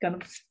kind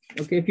of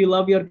okay. If you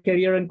love your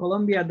career in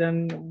Colombia,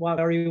 then why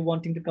are you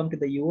wanting to come to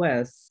the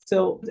US?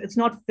 So it's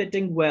not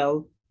fitting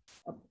well.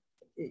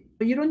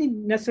 You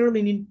don't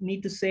necessarily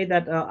need to say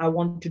that I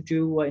want to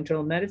do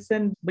internal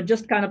medicine, but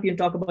just kind of you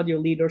talk about your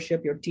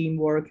leadership, your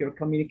teamwork, your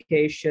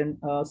communication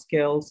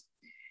skills.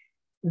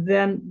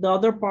 Then the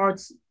other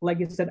parts, like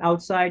you said,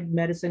 outside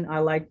medicine, I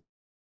like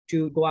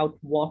to go out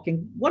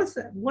walking. What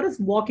does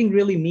walking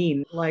really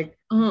mean? Like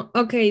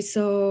okay,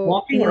 so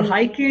walking or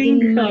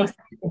hiking?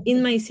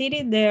 In my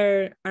city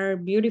there are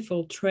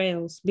beautiful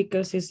trails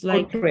because it's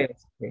like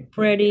trails. Okay.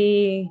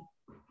 Pretty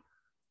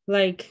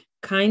like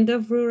kind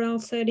of rural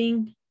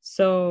setting.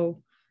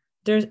 So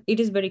it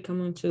is very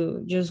common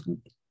to just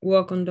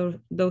walk on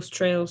those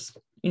trails.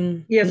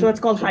 So it's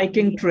called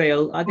hiking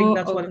trail. I think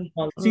that's what it's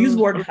called. So use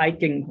word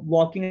hiking.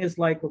 Walking is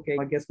like, okay,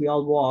 I guess we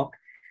all walk.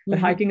 But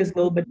hiking is a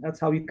little bit, that's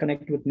how you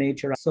connect with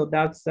nature. So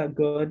that's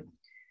good.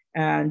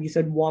 And you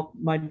said walk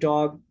my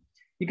dog.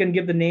 You can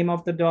give the name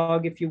of the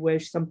dog if you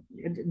wish.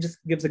 It just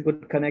gives a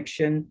good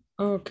connection.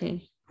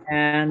 Okay.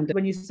 And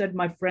when you said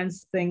my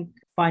friends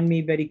find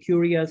me very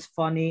curious,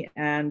 funny,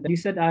 and you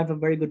said I have a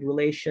very good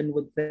relation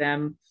with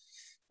them.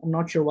 I'm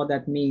not sure what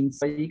that means.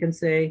 But you can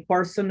say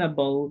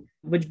personable,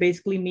 which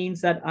basically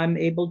means that I'm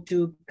able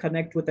to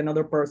connect with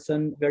another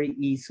person very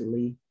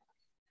easily.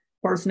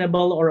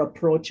 Personable or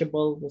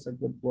approachable, those are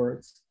good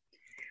words.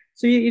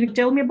 So you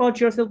tell me about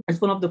yourself. It's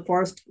one of the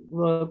first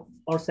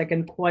or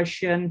second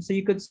question. So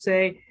you could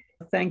say,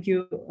 thank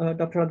you,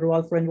 Dr.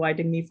 Agrawal, for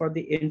inviting me for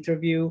the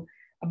interview.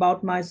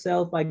 About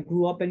myself, I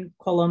grew up in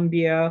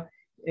Colombia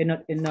in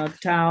a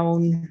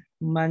town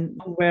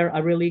where I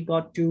really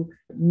got to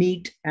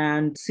meet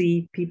and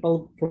see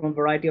people from a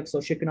variety of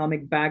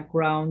socioeconomic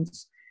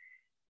backgrounds.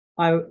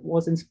 I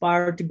was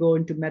inspired to go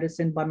into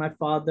medicine by my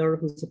father,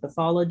 who's a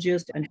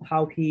pathologist, and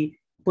how he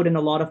put in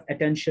a lot of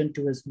attention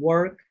to his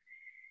work.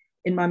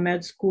 In my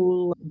med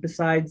school,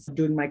 besides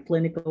doing my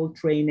clinical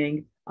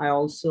training, I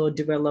also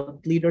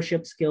developed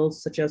leadership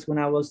skills, such as when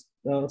I was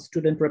a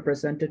student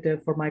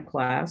representative for my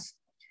class.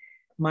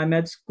 My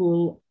med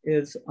school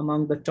is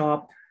among the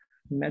top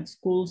med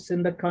schools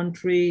in the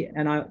country,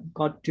 and I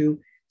got to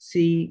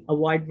see a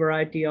wide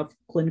variety of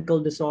clinical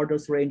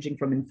disorders ranging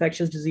from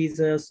infectious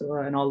diseases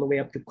and all the way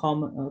up to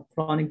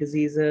chronic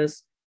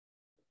diseases.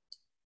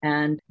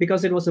 And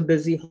because it was a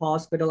busy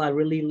hospital, I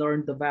really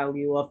learned the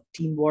value of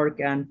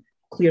teamwork and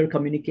clear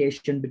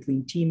communication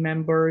between team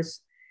members.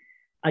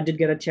 I did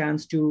get a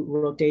chance to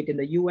rotate in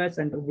the US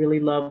and really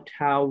loved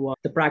how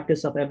the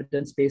practice of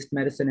evidence-based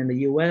medicine in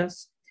the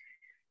US.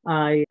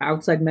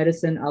 Outside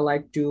medicine, I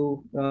like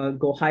to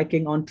go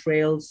hiking on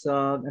trails,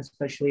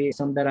 especially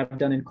some that I've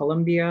done in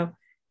Colombia,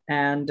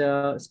 and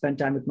spend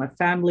time with my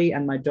family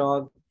and my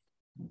dog,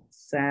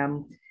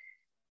 Sam.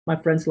 My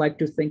friends like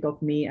to think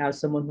of me as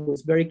someone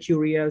who's very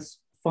curious,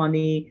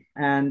 funny,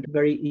 and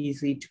very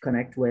easy to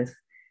connect with.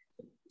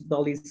 With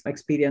all these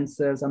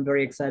experiences, I'm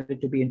very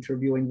excited to be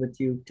interviewing with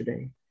you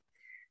today.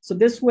 So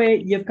this way,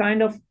 you're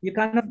kind of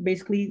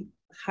basically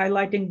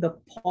highlighting the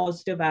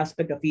positive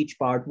aspect of each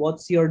part.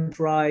 What's your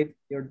drive,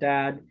 your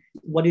dad?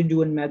 What do you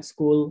do in med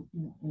school?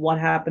 What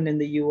happened in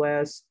the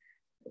US?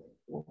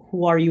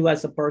 Who are you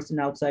as a person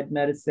outside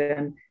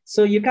medicine?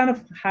 So you're kind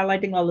of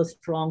highlighting all the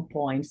strong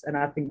points. And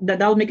I think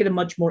that'll make it a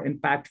much more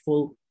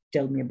impactful.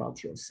 Tell me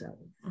about yourself.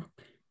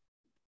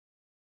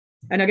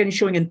 And again,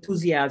 showing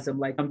enthusiasm,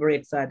 like I'm very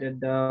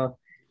excited.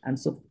 And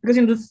so,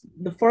 because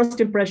the first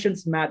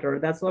impressions matter.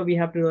 That's why we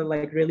have to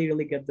like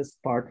really get this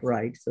part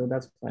right. So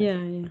that's fine.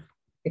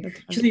 Yeah.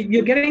 So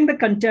you're getting the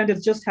content.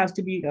 It just has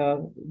to be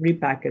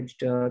repackaged,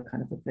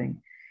 kind of a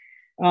thing.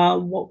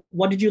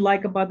 What did you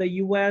like about the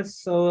US?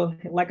 So,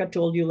 like I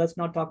told you, let's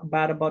not talk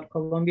bad about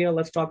Colombia.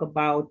 Let's talk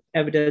about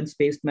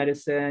evidence-based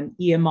medicine,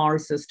 EMR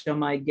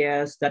system, I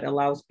guess, that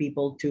allows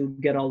people to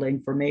get all the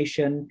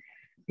information.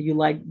 You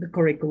like the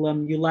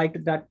curriculum. You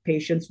liked that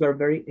patients were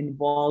very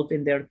involved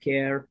in their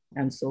care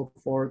and so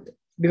forth.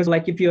 Because,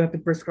 like, if you have to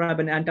prescribe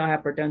an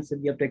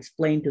antihypertensive, you have to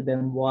explain to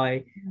them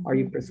why are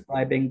you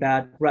prescribing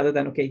that, rather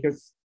than, okay,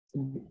 here's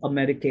a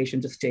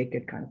medication, just take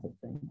it, kind of a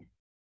thing.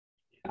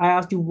 I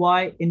asked you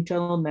why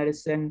internal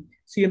medicine.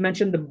 So you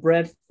mentioned the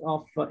breadth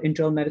of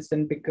internal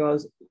medicine,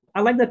 because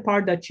I like that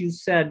part that you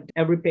said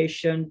every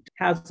patient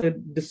has a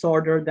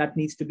disorder that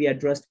needs to be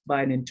addressed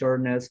by an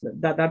internist.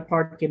 That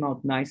part came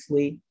out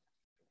nicely.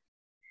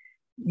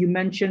 You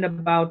mentioned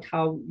about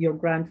how your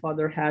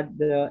grandfather had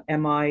the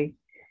MI.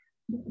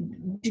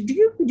 Do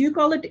you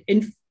call it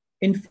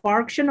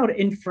infarction or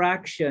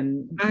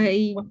infraction?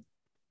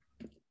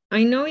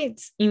 I know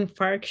it's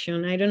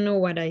infarction. I don't know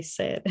what I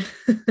said.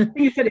 I think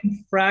you said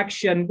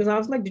infraction, because I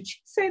was like, did she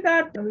say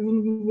that?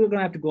 We're going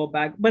to have to go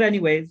back. But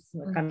anyways,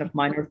 kind of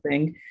minor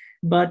thing.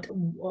 But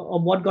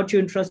what got you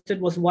interested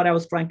was what I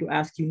was trying to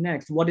ask you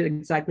next. What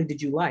exactly did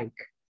you like?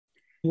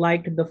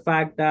 Liked the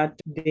fact that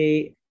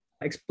they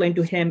explained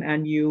to him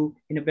and you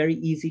in a very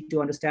easy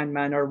to understand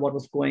manner what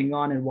was going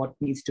on and what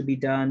needs to be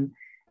done.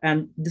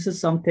 And this is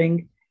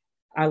something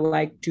I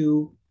like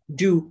to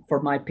do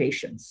for my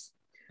patients.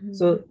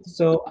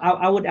 So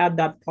I would add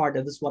that part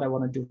of this is what I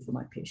want to do for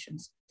my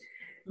patients.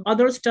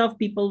 Other stuff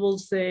people will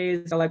say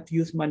is I like to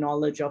use my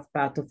knowledge of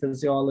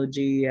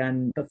pathophysiology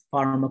and the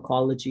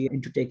pharmacology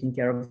into taking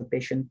care of the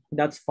patient.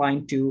 That's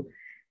fine too.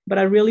 But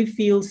I really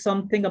feel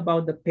something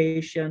about the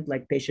patient,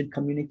 like patient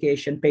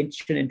communication,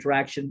 patient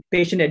interaction,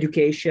 patient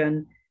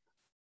education.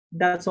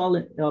 That's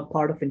all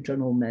part of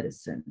internal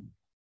medicine.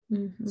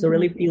 So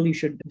really feel you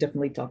should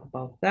definitely talk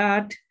about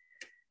that.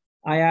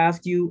 I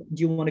asked you,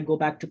 do you want to go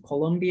back to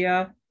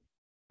Colombia?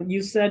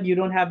 You said you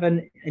don't have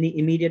any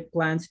immediate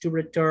plans to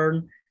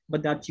return,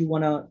 but that you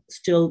want to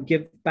still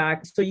give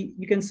back. So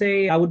you can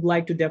say, I would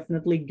like to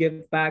definitely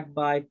give back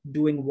by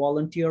doing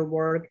volunteer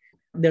work.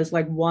 There's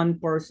like one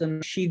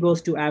person, she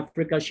goes to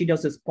Africa, she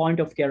does this point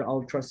of care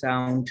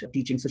ultrasound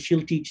teaching. So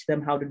she'll teach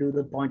them how to do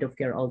the point of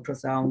care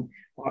ultrasound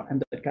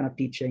and that kind of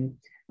teaching.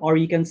 Or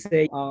you can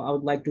say, I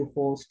would like to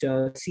host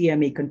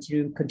CME,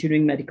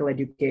 continuing medical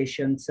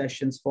education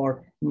sessions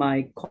for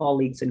my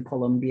colleagues in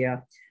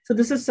Colombia. So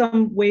this is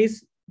some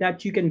ways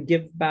that you can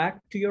give back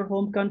to your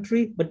home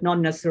country, but not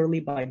necessarily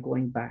by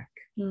going back.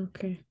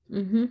 Okay.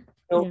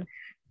 So, yeah.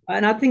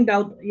 And I think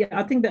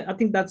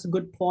that's a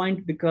good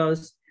point,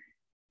 because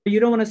you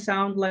don't want to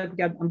sound like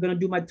I'm going to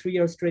do my 3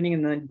 years training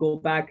and then go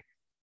back.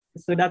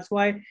 So that's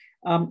why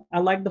I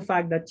like the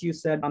fact that you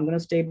said I'm going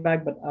to stay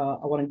back, but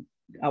I want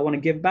to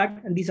give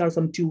back. And these are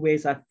some 2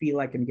 ways I feel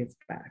I can give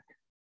back.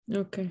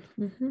 Okay.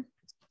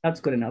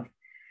 That's good enough.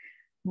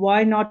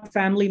 Why not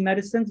family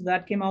medicine?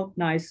 That came out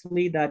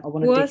nicely, that I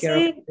want to take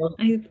care of.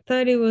 I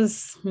thought it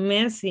was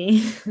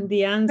messy,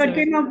 the answer. It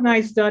came out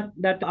nice that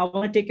I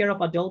want to take care of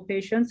adult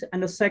patients.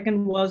 And the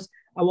second was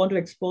I want to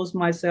expose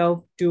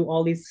myself to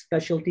all these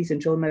specialties,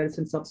 internal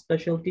medicine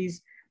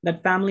subspecialties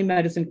that family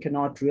medicine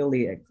cannot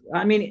really.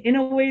 I mean, in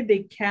a way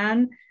they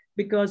can,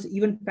 because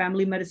even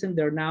family medicine,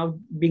 they're now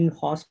being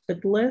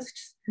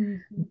hospitalists.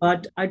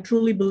 But I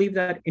truly believe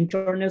that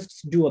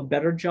internists do a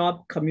better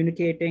job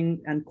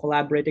communicating and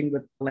collaborating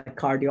with like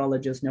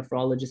cardiologists,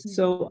 nephrologists.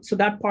 So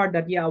that part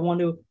that, yeah, I want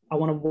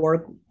to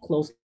work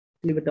closely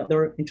with the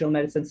other internal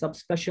medicine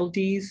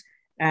subspecialties,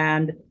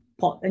 and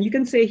you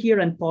can say here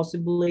and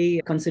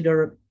possibly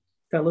consider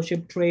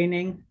fellowship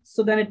training.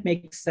 So then it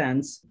makes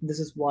sense. This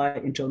is why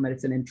internal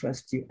medicine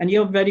interests you. And you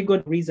have a very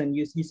good reason.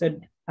 You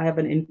said, I have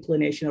an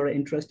inclination or an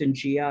interest in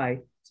GI.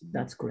 So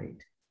that's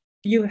great.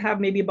 You have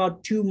maybe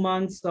about 2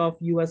 months of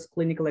US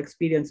clinical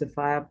experience, if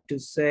I have to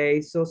say.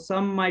 So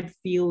some might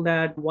feel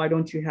that, why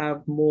don't you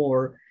have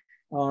more?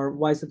 Or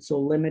why is it so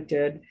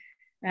limited?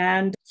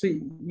 And so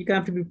you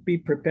have to be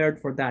prepared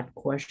for that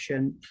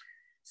question.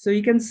 So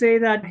you can say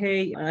that,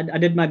 hey, I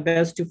did my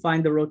best to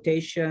find the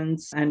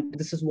rotations, and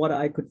this is what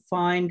I could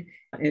find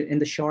in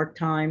the short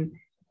time.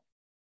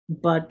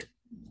 But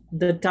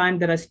the time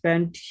that I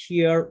spent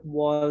here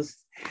was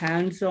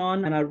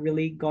hands-on, and I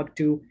really got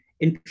to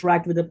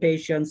interact with the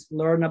patients,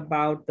 learn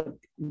about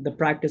the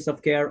practice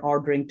of care,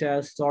 ordering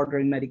tests,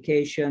 ordering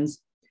medications,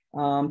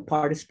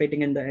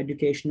 participating in the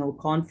educational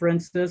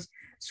conferences.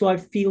 So I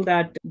feel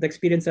that the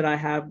experience that I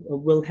have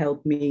will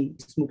help me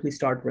smoothly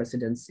start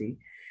residency.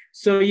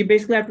 So you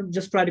basically have to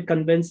just try to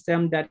convince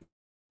them that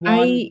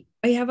I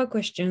have a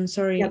question,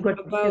 sorry, yeah,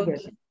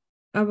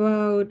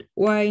 about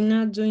why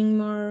not doing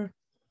more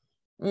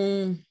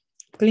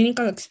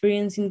clinical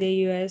experience in the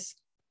US.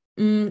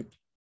 Can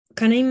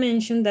I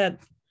mention that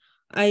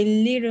I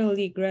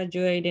literally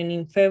graduated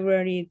in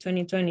February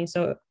 2020,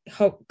 so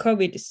how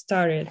COVID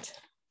started.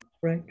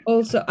 Right.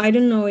 Also, I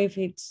don't know if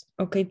it's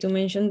okay to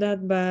mention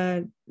that,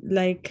 but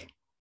like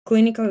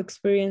clinical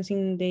experience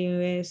in the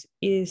US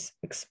is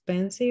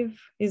expensive.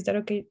 Is that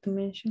okay to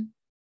mention?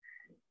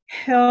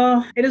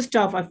 It is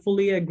tough. I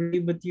fully agree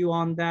with you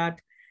on that.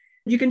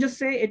 You can just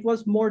say it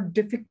was more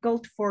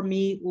difficult for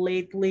me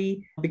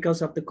lately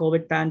because of the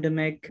COVID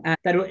pandemic, and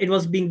that it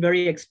was being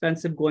very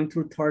expensive going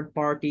through third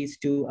parties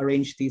to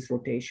arrange these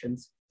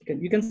rotations.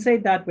 You can say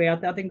it that way.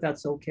 I think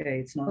that's okay.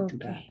 It's not too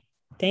bad.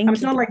 Thank you.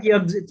 It's not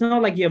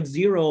like you have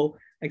zero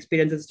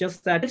experience. It's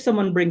just that if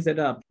someone brings it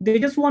up, they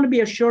just want to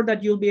be assured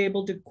that you'll be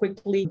able to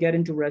quickly get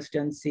into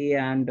residency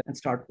and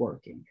start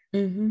working.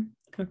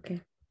 Okay.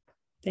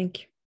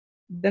 Thank you.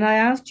 Then I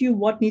asked you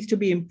what needs to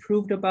be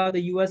improved about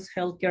the US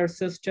healthcare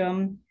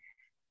system.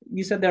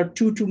 You said there are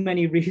too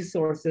many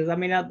resources. I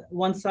mean, at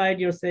one side,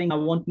 you're saying, I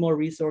want more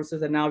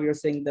resources, and now you're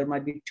saying there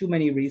might be too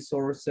many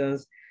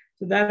resources.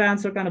 So that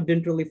answer kind of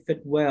didn't really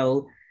fit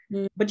well.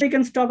 But you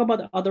can talk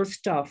about other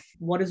stuff.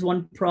 What is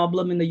one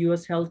problem in the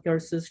US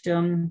healthcare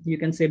system? You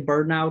can say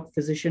burnout,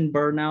 physician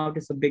burnout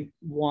is a big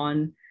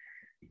one.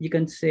 You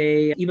can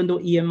say, even though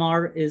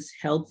EMR is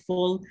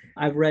helpful,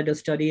 I've read a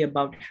study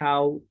about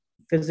how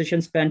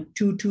physicians spend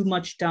too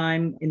much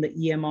time in the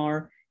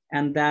EMR,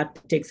 and that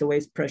takes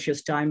away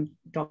precious time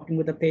talking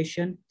with the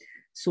patient.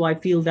 So I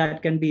feel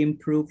that can be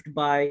improved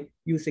by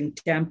using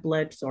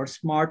templates or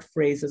smart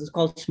phrases. It's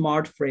called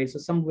smart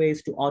phrases, some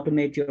ways to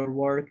automate your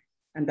work,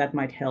 and that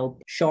might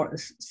help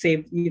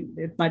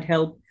it might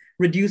help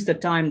reduce the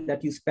time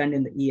that you spend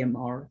in the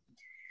EMR.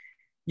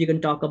 You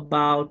can talk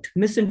about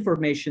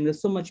misinformation.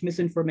 There's so much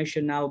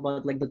misinformation now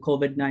about like the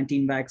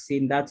COVID-19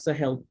 vaccine. That's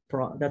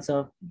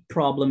a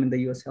problem in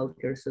the US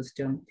healthcare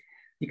system.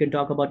 You can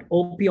talk about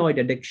opioid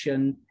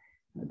addiction.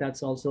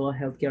 That's also a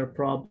healthcare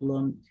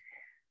problem.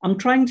 I'm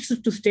trying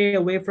to stay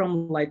away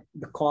from like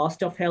the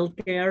cost of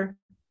healthcare,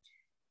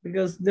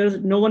 because there's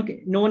no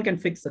one can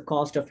fix the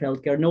cost of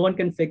healthcare. No one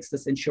can fix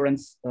this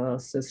insurance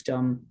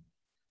system.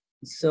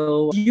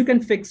 So you can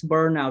fix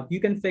burnout, you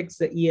can fix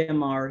the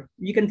EMR,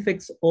 you can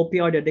fix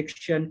opioid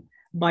addiction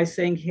by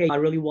saying, hey, I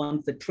really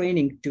want the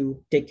training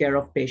to take care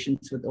of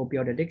patients with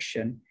opioid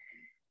addiction.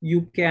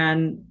 You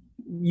can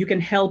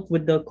help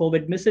with the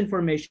COVID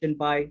misinformation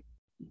by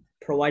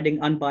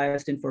providing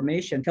unbiased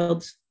information. It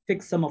helps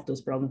fix some of those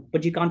problems,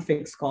 but you can't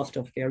fix cost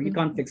of care. You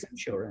can't fix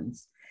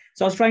insurance.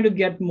 So I was trying to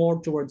get more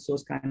towards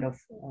those kind of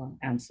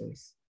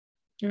answers.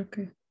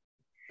 Okay.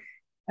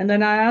 And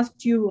then I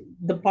asked you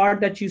the part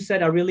that you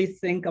said, I really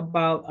think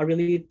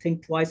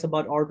twice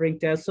about ordering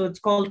tests. So it's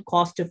called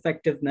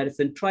cost-effective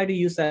medicine. Try to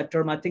use that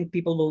term. I think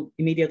people will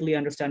immediately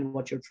understand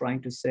what you're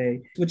trying to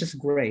say, which is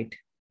great.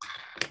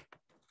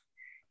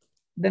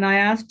 Then I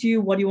asked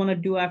you, what do you want to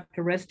do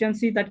after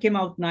residency? That came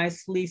out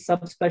nicely,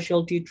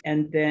 subspecialty.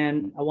 And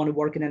then I want to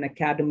work in an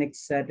academic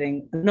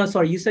setting. No,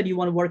 sorry, you said you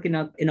want to work in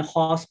a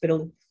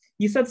hospital.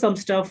 You said some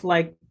stuff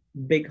like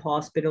big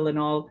hospital and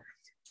all.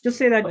 Just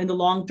say that in the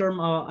long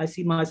term, I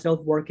see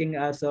myself working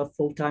as a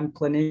full-time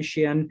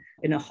clinician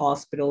in a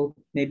hospital,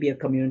 maybe a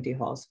community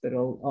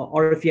hospital,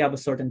 or if you have a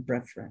certain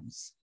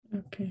preference.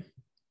 Okay.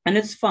 And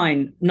it's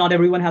fine. Not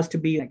everyone has to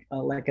be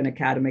like an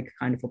academic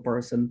kind of a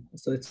person.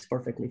 So it's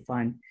perfectly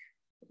fine.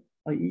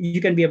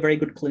 You can be a very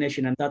good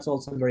clinician, and that's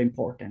also very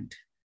important.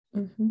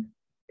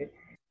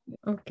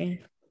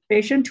 Okay.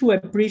 Patient who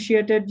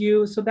appreciated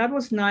you. So that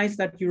was nice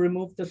that you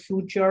removed the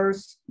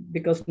sutures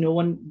because no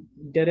one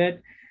did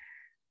it.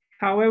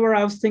 However,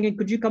 I was thinking,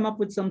 could you come up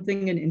with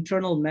something in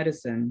internal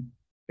medicine?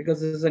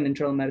 Because this is an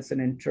internal medicine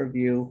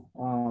interview.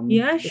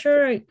 Yeah,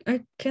 sure.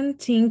 I can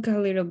think a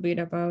little bit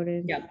about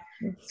it. Yeah.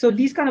 So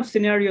these kind of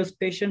scenarios,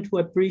 patient who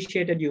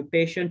appreciated you,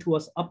 patient who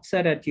was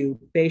upset at you,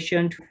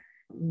 patient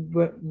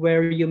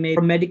where you made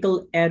a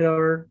medical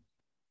error.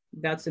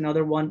 That's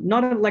another one.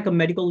 Not like a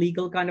medical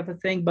legal kind of a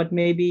thing, but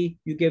maybe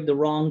you gave the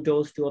wrong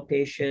dose to a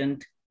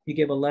patient. You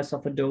gave a less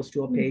of a dose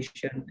to a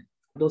patient.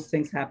 Those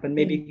things happen.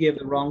 Maybe you give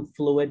the wrong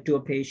fluid to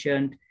a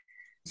patient.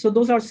 So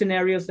those are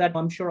scenarios that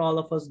I'm sure all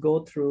of us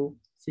go through.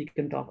 So you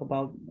can talk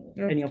about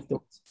any of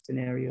those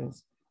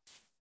scenarios.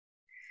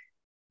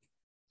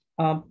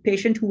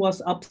 Patient who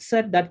was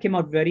upset, that came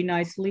out very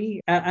nicely.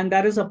 And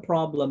that is a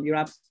problem.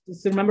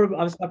 So remember,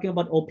 I was talking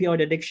about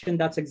opioid addiction.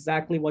 That's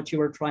exactly what you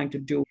were trying to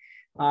do.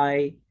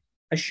 I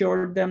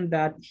assured them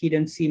that he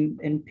didn't seem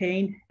in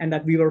pain and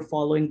that we were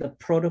following the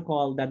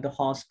protocol that the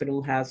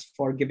hospital has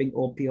for giving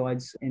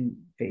opioids in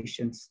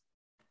patients,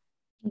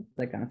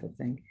 that kind of a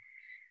thing.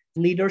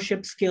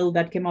 Leadership skill,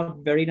 that came out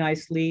very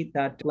nicely,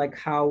 that like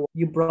how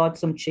you brought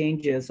some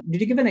changes.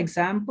 Did you give an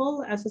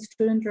example as a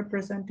student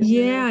representative?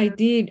 Yeah, I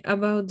did,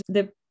 about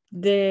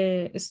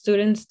the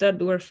students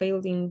that were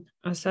failing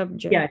a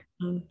subject. Yeah.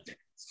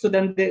 So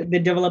then they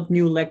develop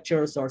new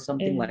lectures or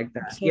something like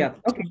that. Exactly. Yeah,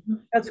 okay,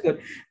 that's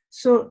good.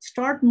 So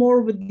start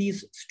more with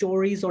these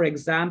stories or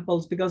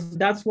examples, because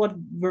that's what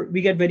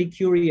we get very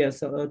curious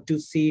to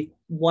see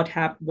what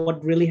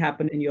really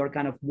happened in your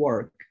kind of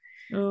work.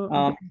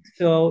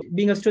 So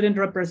being a student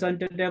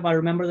representative, I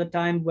remember the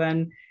time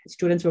when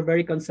students were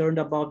very concerned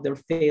about their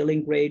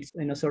failing grades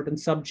in a certain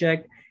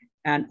subject.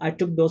 And I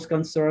took those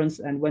concerns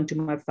and went to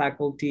my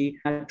faculty.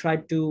 I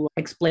tried to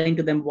explain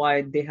to them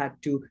why they had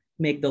to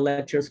make the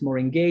lectures more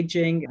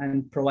engaging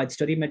and provide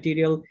study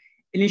material.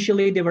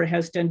 Initially, they were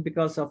hesitant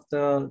because of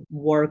the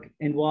work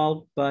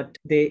involved, but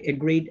they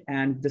agreed,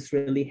 and this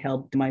really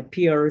helped my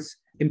peers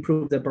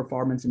improve their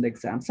performance in the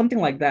exam, something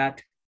like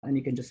that. And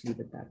you can just leave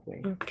it that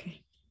way.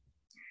 Okay.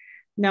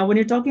 Now, when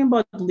you're talking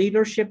about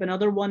leadership,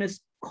 another one is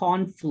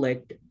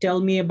conflict.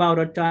 Tell me about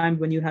a time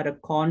when you had a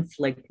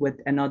conflict with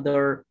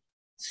another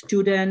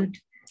student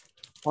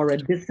or a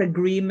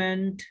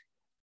disagreement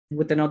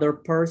with another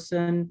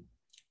person.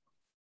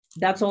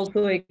 That's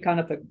also a kind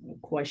of a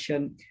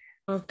question.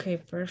 Okay,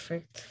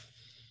 perfect.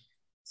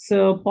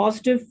 So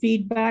positive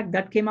feedback,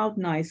 that came out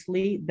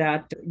nicely,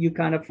 that you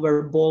kind of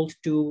were bold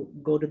to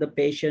go to the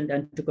patient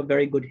and took a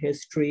very good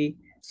history.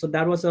 So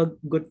that was a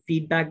good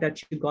feedback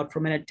that you got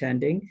from an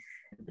attending.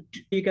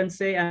 You can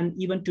say, and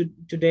even to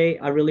today,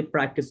 I really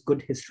practice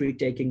good history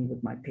taking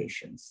with my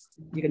patients.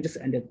 You can just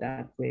end it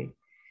that way.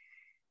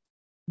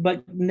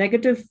 But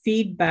negative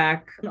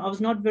feedback, I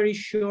was not very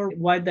sure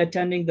why the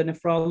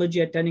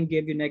nephrology attending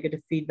gave you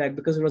negative feedback,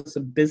 because it was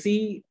so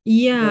busy.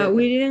 Yeah,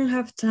 we didn't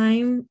have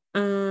time,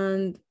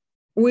 and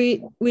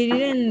we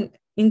didn't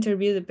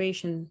interview the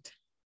patient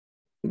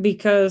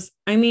because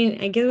I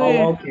guess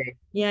okay.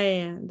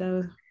 Yeah, that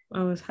was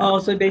I was happy. Oh,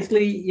 so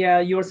basically, yeah,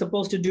 you were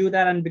supposed to do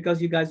that, and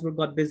because you guys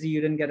got busy, you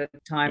didn't get a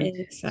time.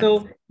 Exactly.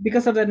 So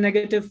because of that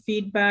negative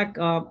feedback,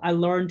 I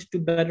learned to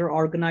better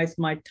organize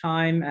my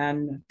time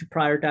and to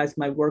prioritize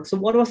my work. So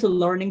what was the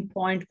learning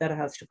point that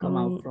has to come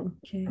out from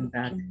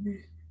that?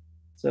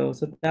 So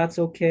that's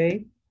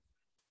okay.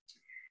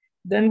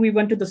 Then we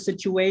went to the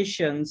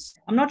situations.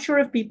 I'm not sure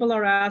if people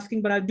are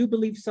asking, but I do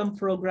believe some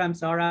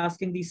programs are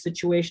asking these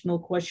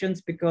situational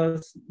questions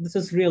because this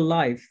is real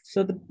life.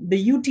 So the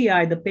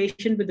UTI, the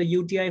patient with the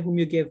UTI whom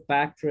you gave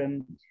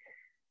Bactrim,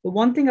 the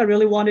one thing I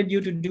really wanted you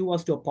to do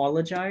was to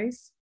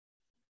apologize.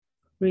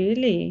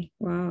 Really?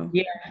 Wow.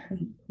 Yeah.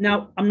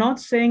 Now, I'm not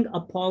saying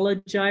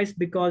apologize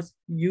because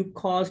you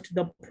caused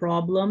the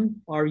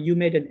problem or you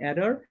made an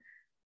error.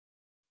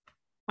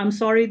 I'm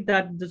sorry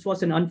that this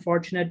was an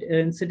unfortunate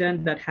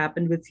incident that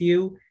happened with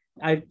you.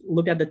 I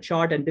looked at the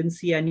chart and didn't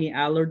see any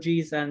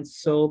allergies. And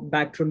so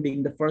Bactrim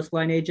being the first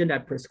line agent, I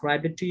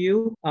prescribed it to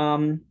you.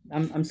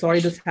 I'm sorry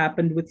this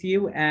happened with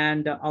you,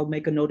 and I'll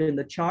make a note in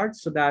the chart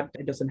so that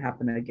it doesn't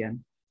happen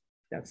again.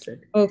 That's it.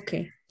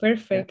 Okay,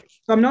 perfect. Yeah.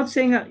 So I'm not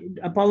saying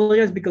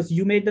apologize because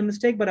you made the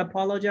mistake, but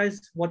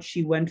apologize what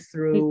she went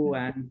through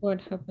and what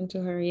happened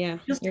to her. Yeah,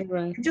 you're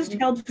right. It just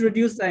helps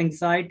reduce the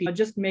anxiety. It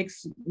just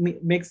makes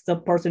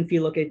the person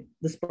feel, okay,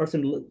 this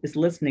person is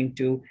listening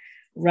to,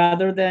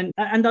 rather than,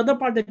 and the other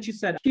part that you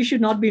said, she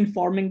should not be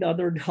informing the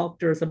other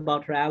doctors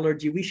about her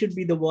allergy. We should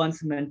be the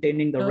ones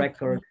maintaining the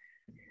record.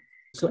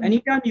 So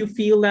anytime you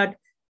feel that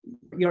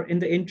you're in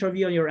the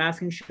interview and you're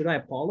asking, should I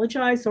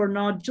apologize or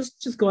not?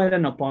 Just go ahead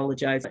and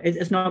apologize.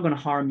 It's not going to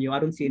harm you. I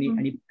don't see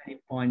any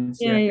points.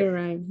 Yeah, you're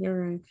right.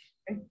 You're right.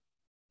 Okay.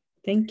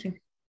 Thank you.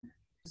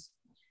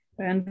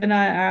 And then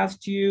I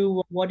asked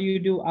you, what do you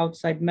do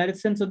outside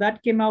medicine? So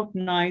that came out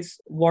nice.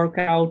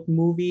 Workout,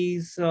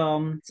 movies.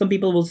 Some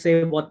people will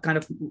say what kind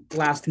of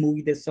last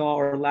movie they saw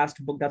or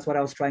last book. That's what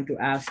I was trying to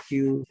ask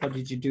you. What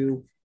did you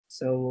do?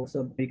 So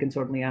you can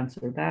certainly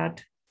answer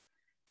that.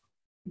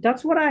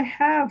 That's what I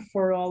have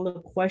for all the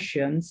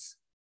questions.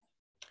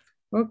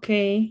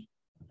 Okay.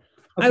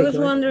 I was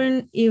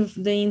wondering if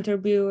the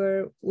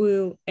interviewer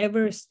will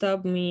ever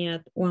stop me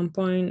at one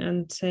point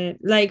and say,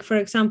 like, for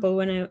example,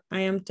 when I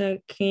am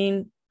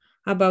talking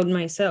about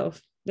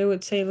myself, they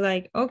would say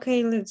like,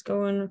 okay, let's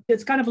go on.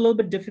 It's kind of a little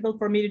bit difficult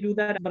for me to do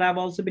that, but I've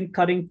also been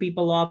cutting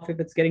people off if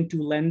it's getting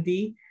too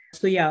lengthy.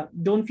 So yeah,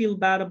 don't feel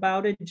bad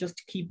about it.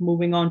 Just keep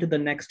moving on to the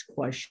next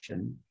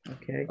question.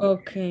 Okay.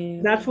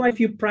 Okay. That's why if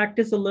you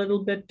practice a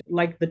little bit,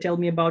 like the tell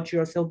me about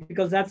yourself,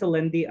 because that's a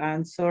lengthy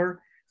answer.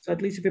 So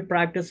at least if you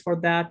practice for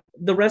that,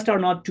 the rest are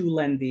not too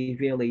lengthy,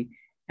 really.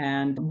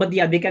 But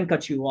yeah, they can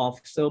cut you off.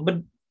 So,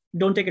 but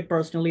don't take it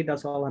personally.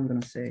 That's all I'm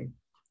gonna say.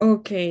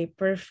 Okay,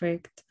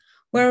 perfect.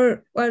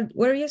 What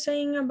were you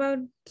saying about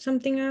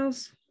something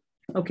else?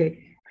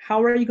 Okay.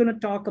 How are you gonna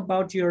talk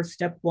about your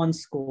step 1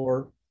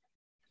 score?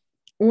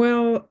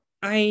 Well,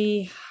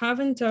 I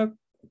haven't thought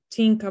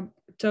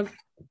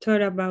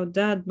about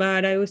that,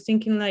 but I was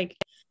thinking like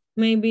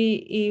maybe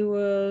it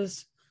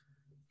was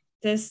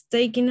test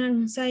taking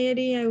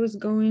anxiety. I was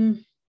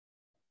going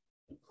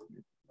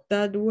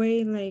that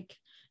way, like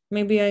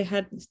maybe I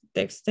had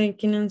test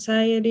taking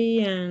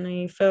anxiety and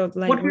I felt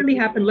like. What really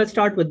happened? Let's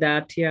start with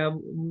that. Yeah.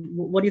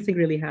 What do you think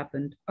really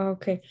happened?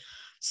 Okay.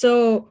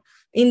 So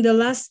in the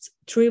last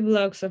 3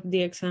 blocks of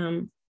the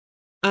exam,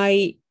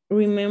 I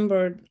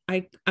remembered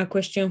a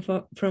question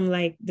from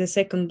like the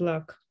second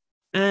block,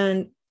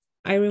 and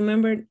I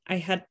remembered I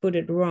had put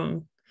it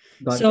wrong.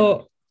 Gotcha.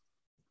 So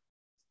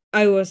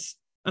I was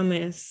a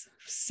mess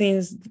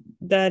since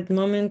that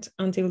moment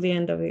until the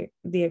end of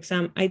the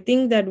exam. I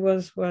think that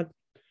was what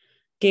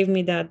gave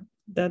me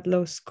that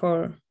low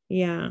score.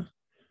 Yeah.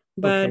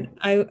 But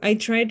okay. I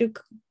tried to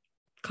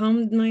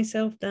calm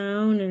myself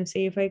down and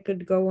see if I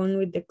could go on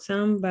with the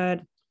exam,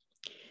 but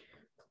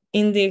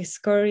in the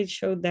score it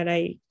showed that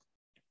I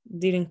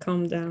didn't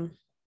calm down.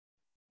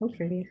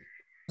 Okay.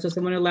 So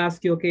someone will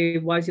ask you, okay,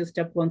 why is your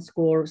step one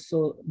score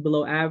so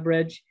below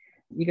average?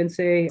 You can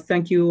say,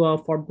 thank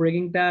you for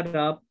bringing that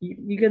up.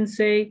 You can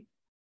say,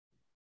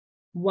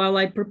 while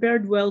I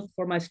prepared well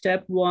for my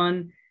step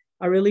one,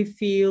 I really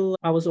feel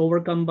I was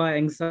overcome by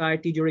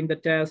anxiety during the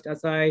test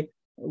as I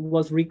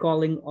was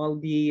recalling all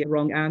the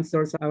wrong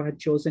answers I had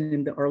chosen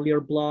in the earlier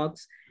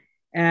blocks.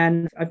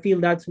 And I feel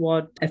that's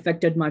what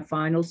affected my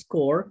final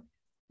score.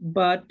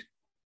 But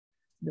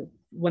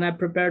when I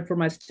prepared for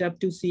my step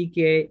two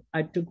CK,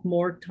 I took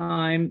more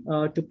time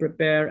to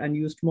prepare and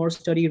used more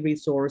study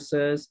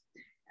resources.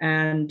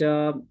 And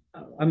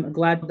I'm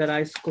glad that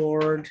I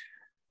scored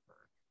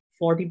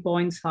 40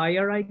 points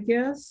higher, I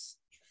guess.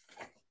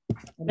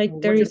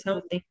 Like 30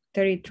 something,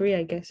 33,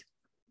 I guess.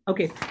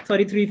 Okay,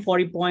 33,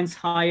 40 points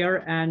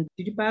higher. And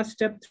did you pass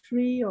step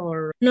three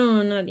or?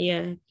 No, not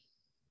yet.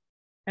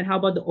 And how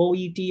about the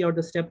OET or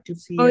the step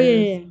 2CS? Oh,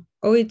 yeah.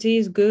 OET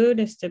is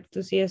good. Step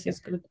 2CS is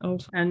good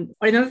also. And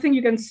another thing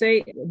you can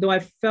say, though I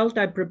felt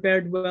I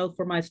prepared well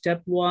for my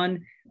step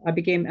one, I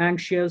became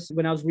anxious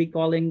when I was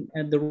recalling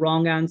the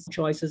wrong answer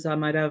choices I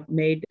might have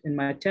made in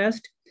my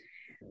test.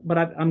 But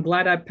I'm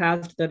glad I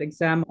passed that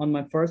exam on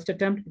my first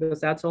attempt because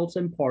that's also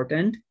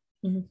important.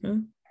 Mm-hmm.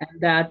 And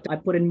that I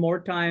put in more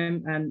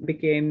time and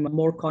became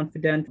more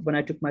confident when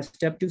I took my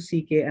step two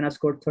CK and I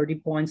scored 30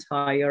 points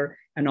higher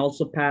and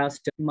also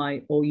passed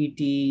my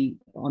OET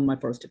on my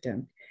first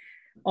attempt.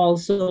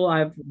 Also,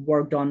 I've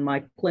worked on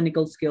my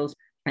clinical skills,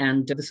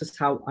 and this is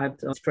how I've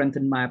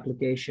strengthened my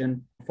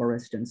application for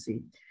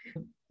residency.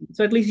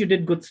 So at least you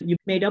did good. You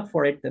made up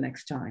for it the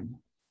next time.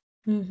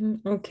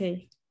 Mm-hmm.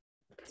 Okay.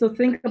 So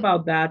think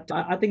about that.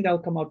 I think that'll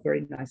come out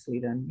very nicely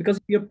then,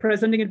 because you're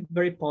presenting it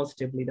very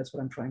positively. That's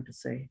what I'm trying to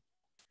say.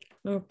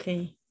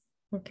 Okay.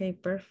 Okay,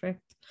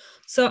 perfect.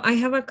 So I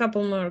have a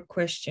couple more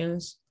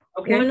questions.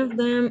 Okay. One of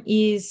them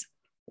is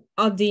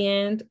at the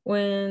end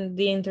when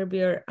the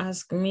interviewer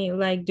asked me,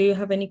 like, do you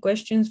have any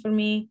questions for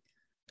me?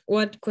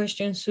 What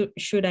questions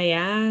should I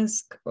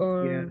ask?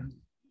 Or yeah.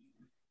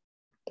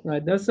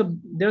 Right, there's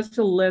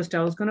a list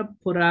I was gonna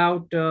put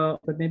out,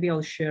 but maybe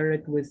I'll share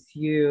it with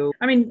you.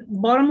 I mean,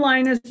 bottom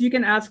line is you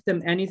can ask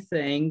them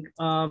anything.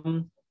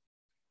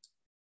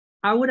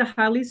 I would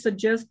highly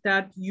suggest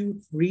that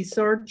you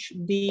research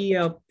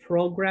the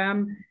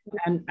program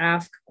and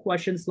ask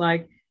questions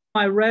like,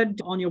 I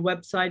read on your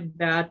website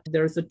that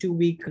there's a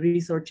 2-week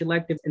research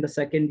elective in the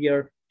second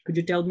year. Could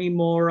you tell me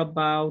more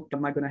about,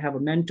 am I going to have a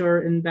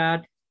mentor in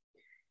that?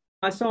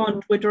 I saw on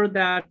Twitter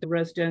that the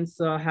residents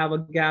have a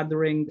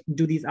gathering,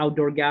 do these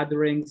outdoor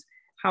gatherings.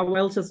 How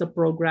else is the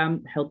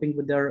program helping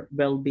with their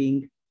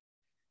well-being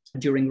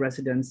during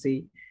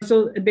residency?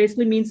 So it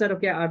basically means that,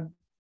 okay, I've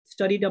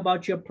studied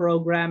about your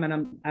program and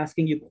I'm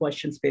asking you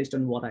questions based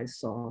on what I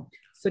saw.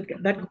 So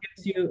that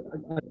gives you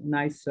a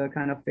nice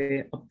kind of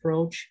a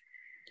approach.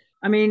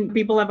 I mean,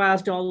 people have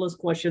asked all those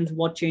questions,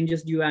 what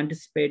changes do you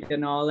anticipate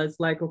and all. It's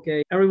like,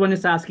 okay, everyone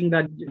is asking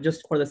that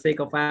just for the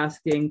sake of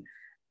asking,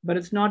 but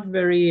it's not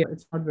very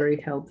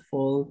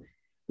helpful.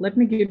 Let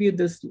me give you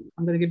this,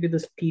 I'm going to give you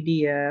this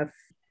PDF.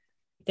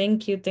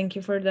 Thank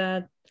you for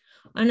that.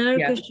 Another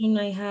question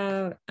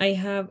I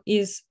have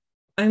is,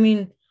 I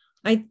mean,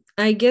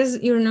 I guess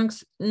you're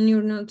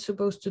not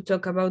supposed to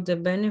talk about the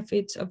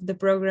benefits of the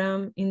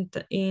program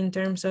in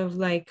terms of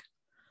like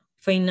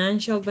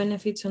financial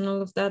benefits and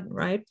all of that,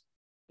 right?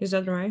 Is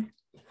that right?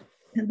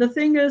 The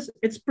thing is,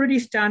 it's pretty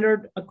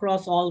standard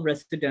across all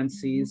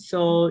residencies.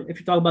 So if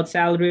you talk about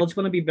salary, it's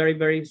going to be very,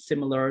 very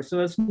similar. So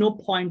there's no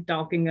point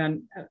talking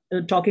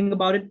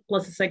about it.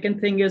 Plus, the second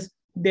thing is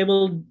they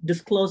will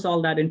disclose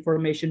all that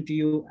information to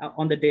you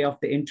on the day of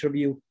the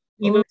interview.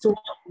 Even so,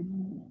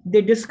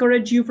 they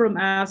discourage you from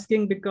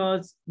asking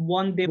because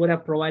one, they would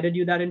have provided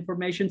you that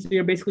information. So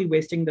you're basically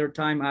wasting their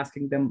time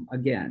asking them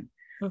again.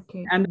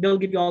 Okay. And they'll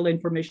give you all the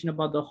information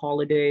about the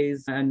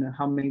holidays and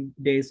how many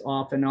days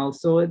off and all.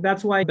 So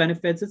that's why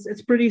benefits,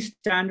 it's pretty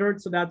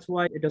standard. So that's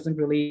why it doesn't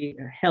really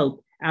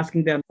help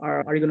asking them,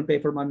 are you going to pay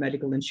for my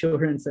medical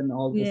insurance and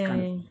all this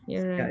kind of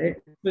you're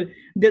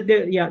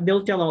right.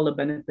 They'll tell all the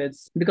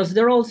benefits because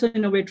they're also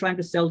in a way trying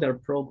to sell their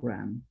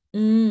program.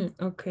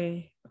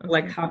 Okay.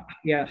 Like how,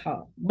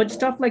 but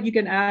stuff like you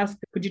can ask,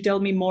 could you tell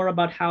me more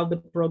about how the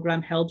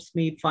program helps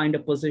me find a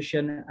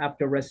position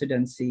after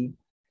residency?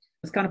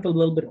 It's kind of a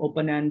little bit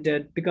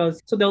open-ended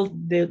because so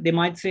they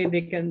might say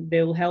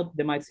they'll help.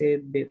 They might say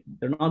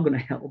they're not going to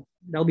help.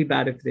 That'll be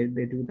bad if they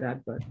do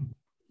that, but.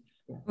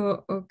 Yeah.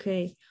 Oh,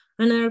 okay.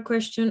 Another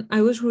question.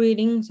 I was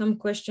reading some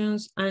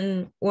questions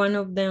and one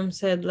of them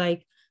said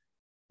like,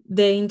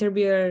 the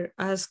interviewer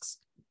asks,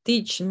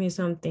 teach me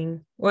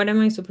something. What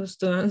am I supposed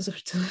to answer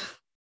to?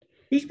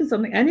 Teach me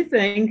something,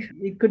 anything.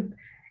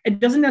 It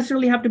doesn't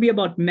necessarily have to be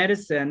about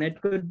medicine. It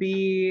could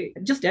be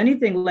just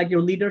anything like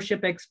your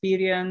leadership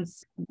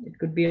experience. It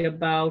could be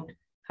about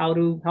how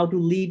to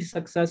lead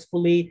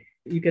successfully.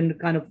 You can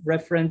kind of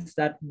reference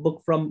that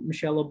book from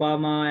Michelle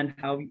Obama and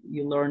how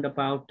you learned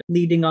about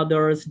leading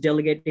others,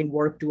 delegating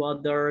work to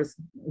others,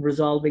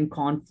 resolving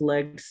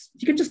conflicts.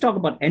 You can just talk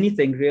about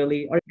anything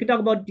really. Or you can talk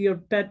about your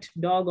pet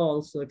dog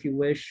also if you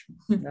wish.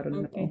 I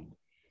don't know.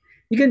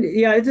 You can,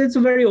 yeah, it's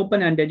very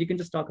open-ended. You can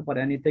just talk about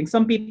anything.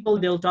 Some people,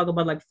 they'll talk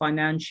about like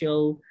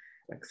financial,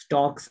 like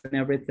stocks and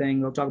everything.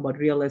 They'll talk about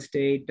real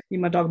estate. You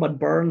might talk about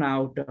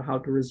burnout, how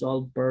to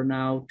resolve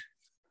burnout,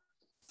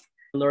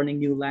 learning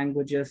new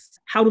languages,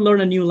 how to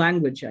learn a new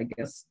language, I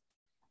guess.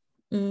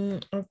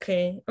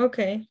 Okay.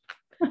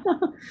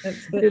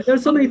 That's good.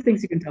 There's so many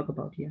things you can talk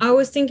about here. I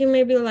was thinking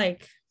maybe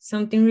like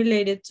something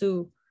related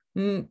to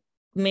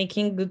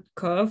making good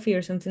coffee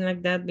or something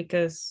like that,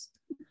 because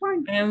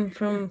Fine. I am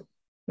from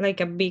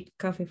like a big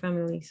coffee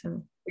family.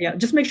 So yeah,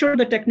 just make sure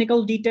the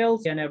technical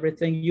details and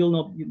everything, you'll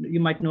know, you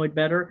might know it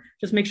better.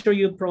 Just make sure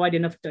you provide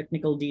enough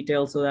technical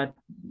details so that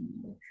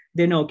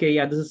they know, okay,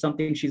 yeah, this is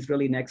something she's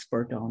really an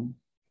expert on.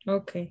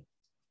 Okay,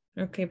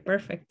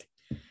 perfect.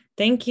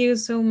 Thank you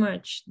so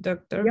much,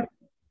 Doctor. Yep.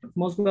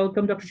 Most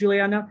welcome, Dr.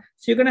 Juliana.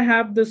 So you're going to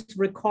have this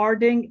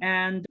recording,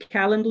 and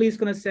Calendly is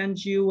going to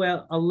send you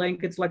a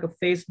link. It's like a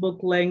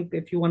Facebook link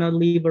if you want to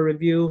leave a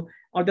review,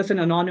 or just an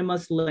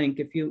anonymous link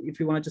if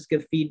you want to just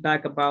give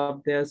feedback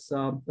about this.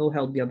 It'll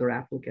help the other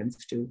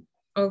applicants too.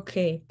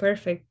 Okay,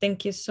 perfect.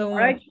 Thank you so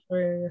much. All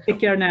right. Take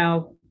care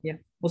now. Yeah,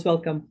 most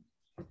welcome.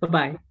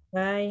 Bye-bye.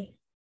 Bye.